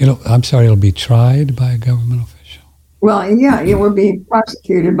 It'll be tried by a government official. Well, yeah, it will be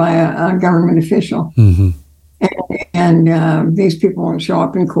prosecuted by a government official. Mm-hmm. And these people won't show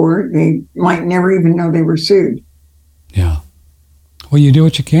up in court. They might never even know they were sued. Yeah. Well, you do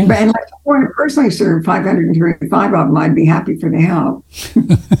what you can. But unless I want to personally serve 535 of them, I'd be happy for the help.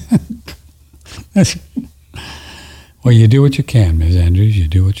 Well, you do what you can, Ms. Andrews. You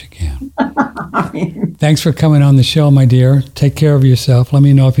do what you can. Thanks for coming on the show, my dear. Take care of yourself. Let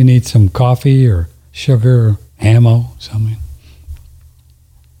me know if you need some coffee or sugar or ammo, something.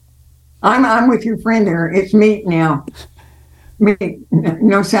 I'm with your friend there. It's meat now. Meat.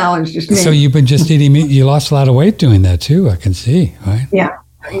 No salads, just meat. So you've been just eating meat. You lost a lot of weight doing that, too. I can see, right? Yeah,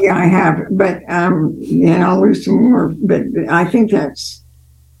 I have. But, and I'll lose some more. But I think that's...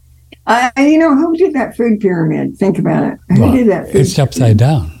 who did that food pyramid? Think about it. Who did that food It's upside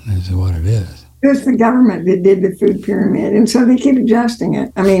down, is what it is. It was the government that did the food pyramid. And so they keep adjusting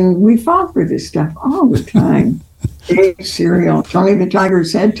it. I mean, we fought for this stuff all the time. Cereal. It's only the tiger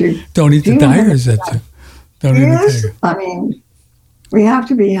said to. Don't eat the tiger said to. Don't eat the tiger. I mean, we have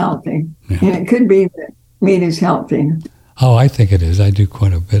to be healthy. Yeah. And it could be that meat is healthy. Oh, I think it is. I do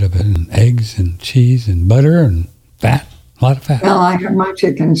quite a bit of it. And eggs and cheese and butter and fat. A lot of fat. Well, I have my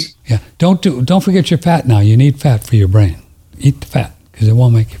chickens. Yeah. Don't forget your fat now. You need fat for your brain. Eat the fat because it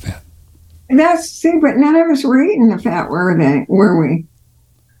won't make you fat. But none of us were eating the fat, were we?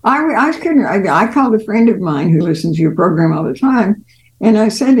 I called a friend of mine who listens to your program all the time, and I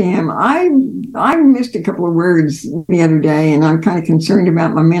said to him, I missed a couple of words the other day, and I'm kind of concerned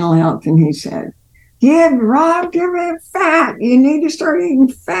about my mental health. And he said, "Yeah, Rob, give me fat. You need to start eating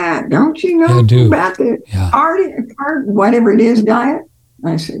fat. Don't you know about the hard, whatever it is, diet?"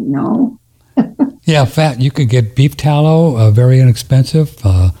 I said, "No." Yeah, fat. You could get beef tallow, very inexpensive.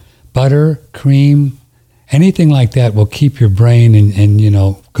 Butter, cream, anything like that will keep your brain and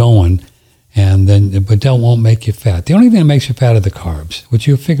going, but won't make you fat. The only thing that makes you fat are the carbs, which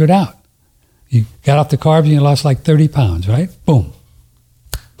you figured out. You got off the carbs and you lost like 30 pounds, right? Boom.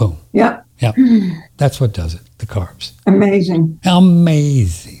 Yep. Yep. That's what does it, the carbs. Amazing.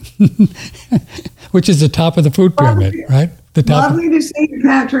 Which is the top of the food pyramid, right? The top. Lovely to see you,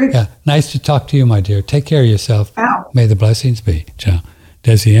 Patrick. Yeah. Nice to talk to you, my dear. Take care of yourself. Ow. May the blessings be. Ciao.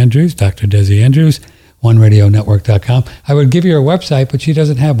 Dessie Andrews, Dr. Dessie Andrews, OneRadioNetwork.com. I would give you her website, but she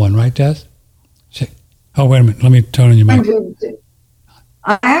doesn't have one, right, Des? Oh, wait a minute. Let me turn on your mic.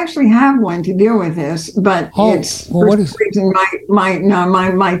 I actually have one to deal with this, but it's for some reason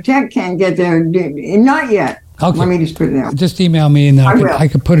my tech can't get there. Not yet. Okay. Let me just put it out. Just email me, and then I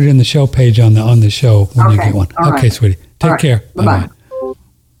can put it in the show page on the show when you get one. All okay, right. sweetie. Take care. Bye-bye.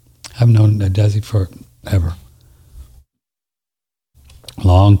 I've known Dessie forever.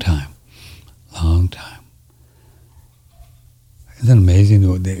 Long time. Isn't it amazing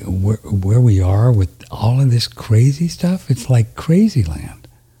where we are with all of this crazy stuff? It's like crazy land.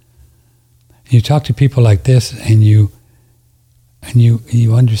 You talk to people like this, and you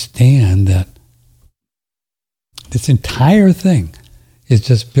understand that this entire thing is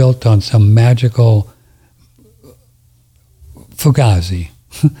just built on some magical fugazi,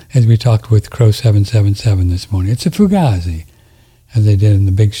 as we talked with Crow 777 this morning. It's a fugazi, as they did in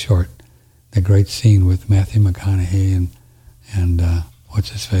The Big Short, the great scene with Matthew McConaughey and what's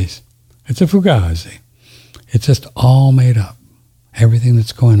his face. It's a fugazi. It's just all made up. Everything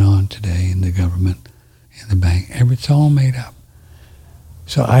that's going on today in the government, in the bank, it's all made up.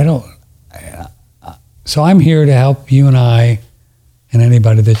 So so I'm here to help you and I and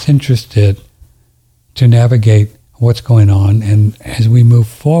anybody that's interested to navigate what's going on. And as we move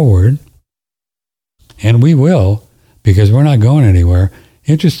forward, and we will, because we're not going anywhere.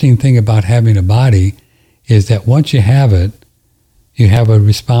 Interesting thing about having a body is that once you have it, you have a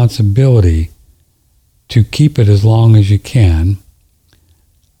responsibility to keep it as long as you can.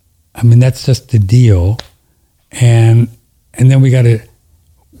 I mean, that's just the deal. And then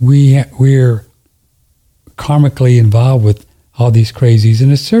we're karmically involved with all these crazies in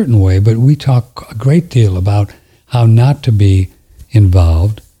a certain way, but we talk a great deal about how not to be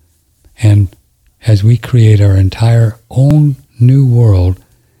involved. And as we create our entire own new world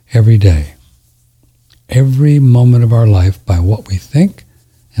every day, every moment of our life, by what we think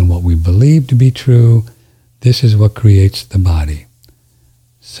and what we believe to be true, this is what creates the body.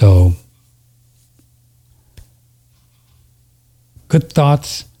 So, good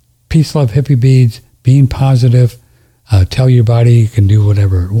thoughts, peace, love, hippie beads, being positive, tell your body you can do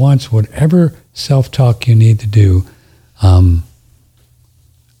whatever it wants, whatever self-talk you need to do.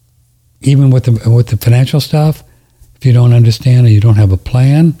 Even with the financial stuff, if you don't understand or you don't have a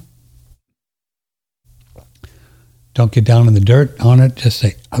plan, don't get down in the dirt on it. Just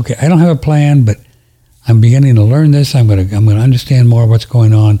say, okay, I don't have a plan, but I'm beginning to learn this. I'm going to understand more what's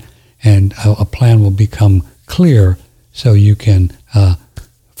going on, and a plan will become clear so you can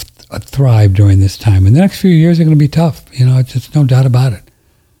thrive during this time. And the next few years are going to be tough. It's just no doubt about it.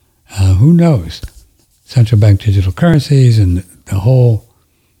 Who knows? Central bank digital currencies and the whole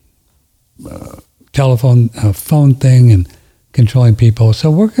phone thing and controlling people.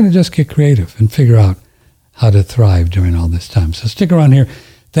 So we're going to just get creative and figure out how to thrive during all this time. So stick around here.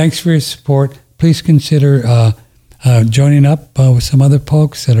 Thanks for your support. Please consider joining up with some other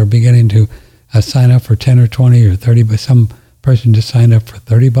folks that are beginning to sign up for 10 or 20 or 30, but some person just signed up for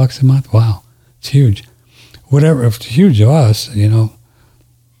 $30 a month. Wow, it's huge. Whatever, if it's huge to us,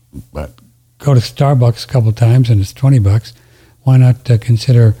 but go to Starbucks a couple times and it's $20. Why not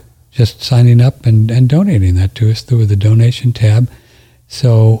consider just signing up and donating that to us through the donation tab,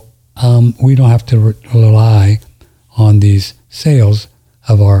 so we don't have to rely on these sales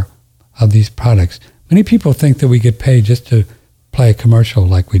of these products. Many people think that we get paid just to play a commercial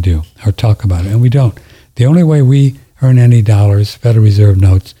like we do or talk about it, and we don't. The only way we earn any dollars, Federal Reserve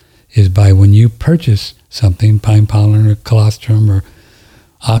notes, is by when you purchase something, pine pollen or colostrum or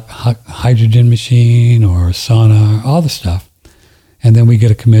hydrogen machine or sauna, all the stuff. And then we get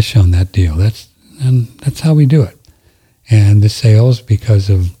a commission on that deal. That's how we do it. And the sales, because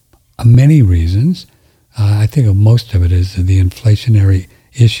of many reasons, I think most of it is the inflationary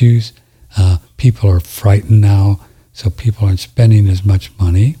issues. People are frightened now, so people aren't spending as much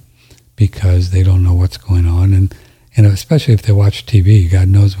money because they don't know what's going on. And especially if they watch TV, God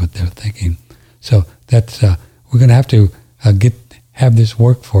knows what they're thinking. So that's we're going to have to have this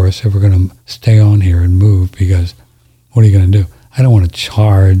work for us if we're going to stay on here and move, because what are you going to do? I don't want to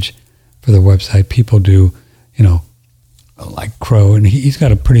charge for the website. People do, like Crow, and he's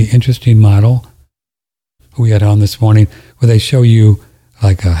got a pretty interesting model we had on this morning where they show you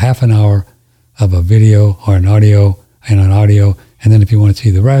like a half an hour of a video or an audio, and then if you want to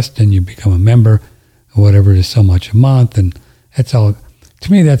see the rest, then you become a member, whatever it is, so much a month, and that's all.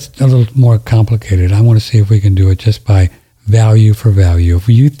 To me, that's a little more complicated. I want to see if we can do it just by value for value. If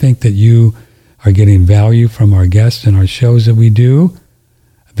you think that you are getting value from our guests and our shows that we do,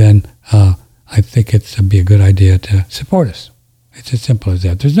 then I think it'd be a good idea to support us. It's as simple as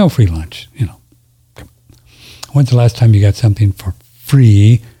that. There's no free lunch, When's the last time you got something for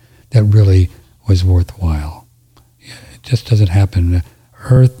free that really was worthwhile? It just doesn't happen.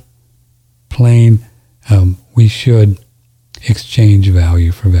 Earth, plane, we should exchange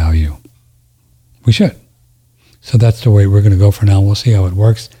value for value. We should. So that's the way we're going to go for now. We'll see how it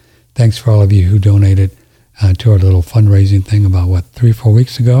works. Thanks for all of you who donated to our little fundraising thing about, 3 or 4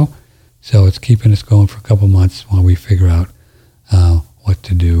 weeks ago. So it's keeping us going for a couple months while we figure out what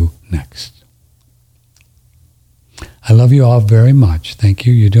to do next. I love you all very much. Thank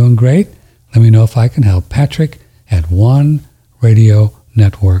you. You're doing great. Let me know if I can help. Patrick at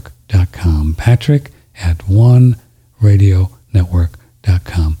oneradionetwork.com. Patrick at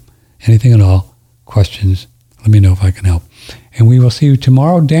oneradionetwork.com. Anything at all, questions, let me know if I can help. And we will see you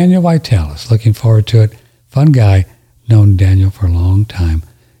tomorrow. Daniel Vitalis, looking forward to it. Fun guy, known Daniel for a long time.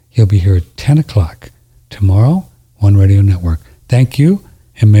 He'll be here at 10 o'clock tomorrow, One Radio Network. Thank you,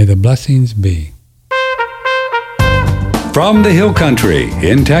 and may the blessings be. From the Hill Country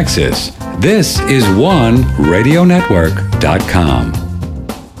in Texas, This is OneRadioNetwork.com.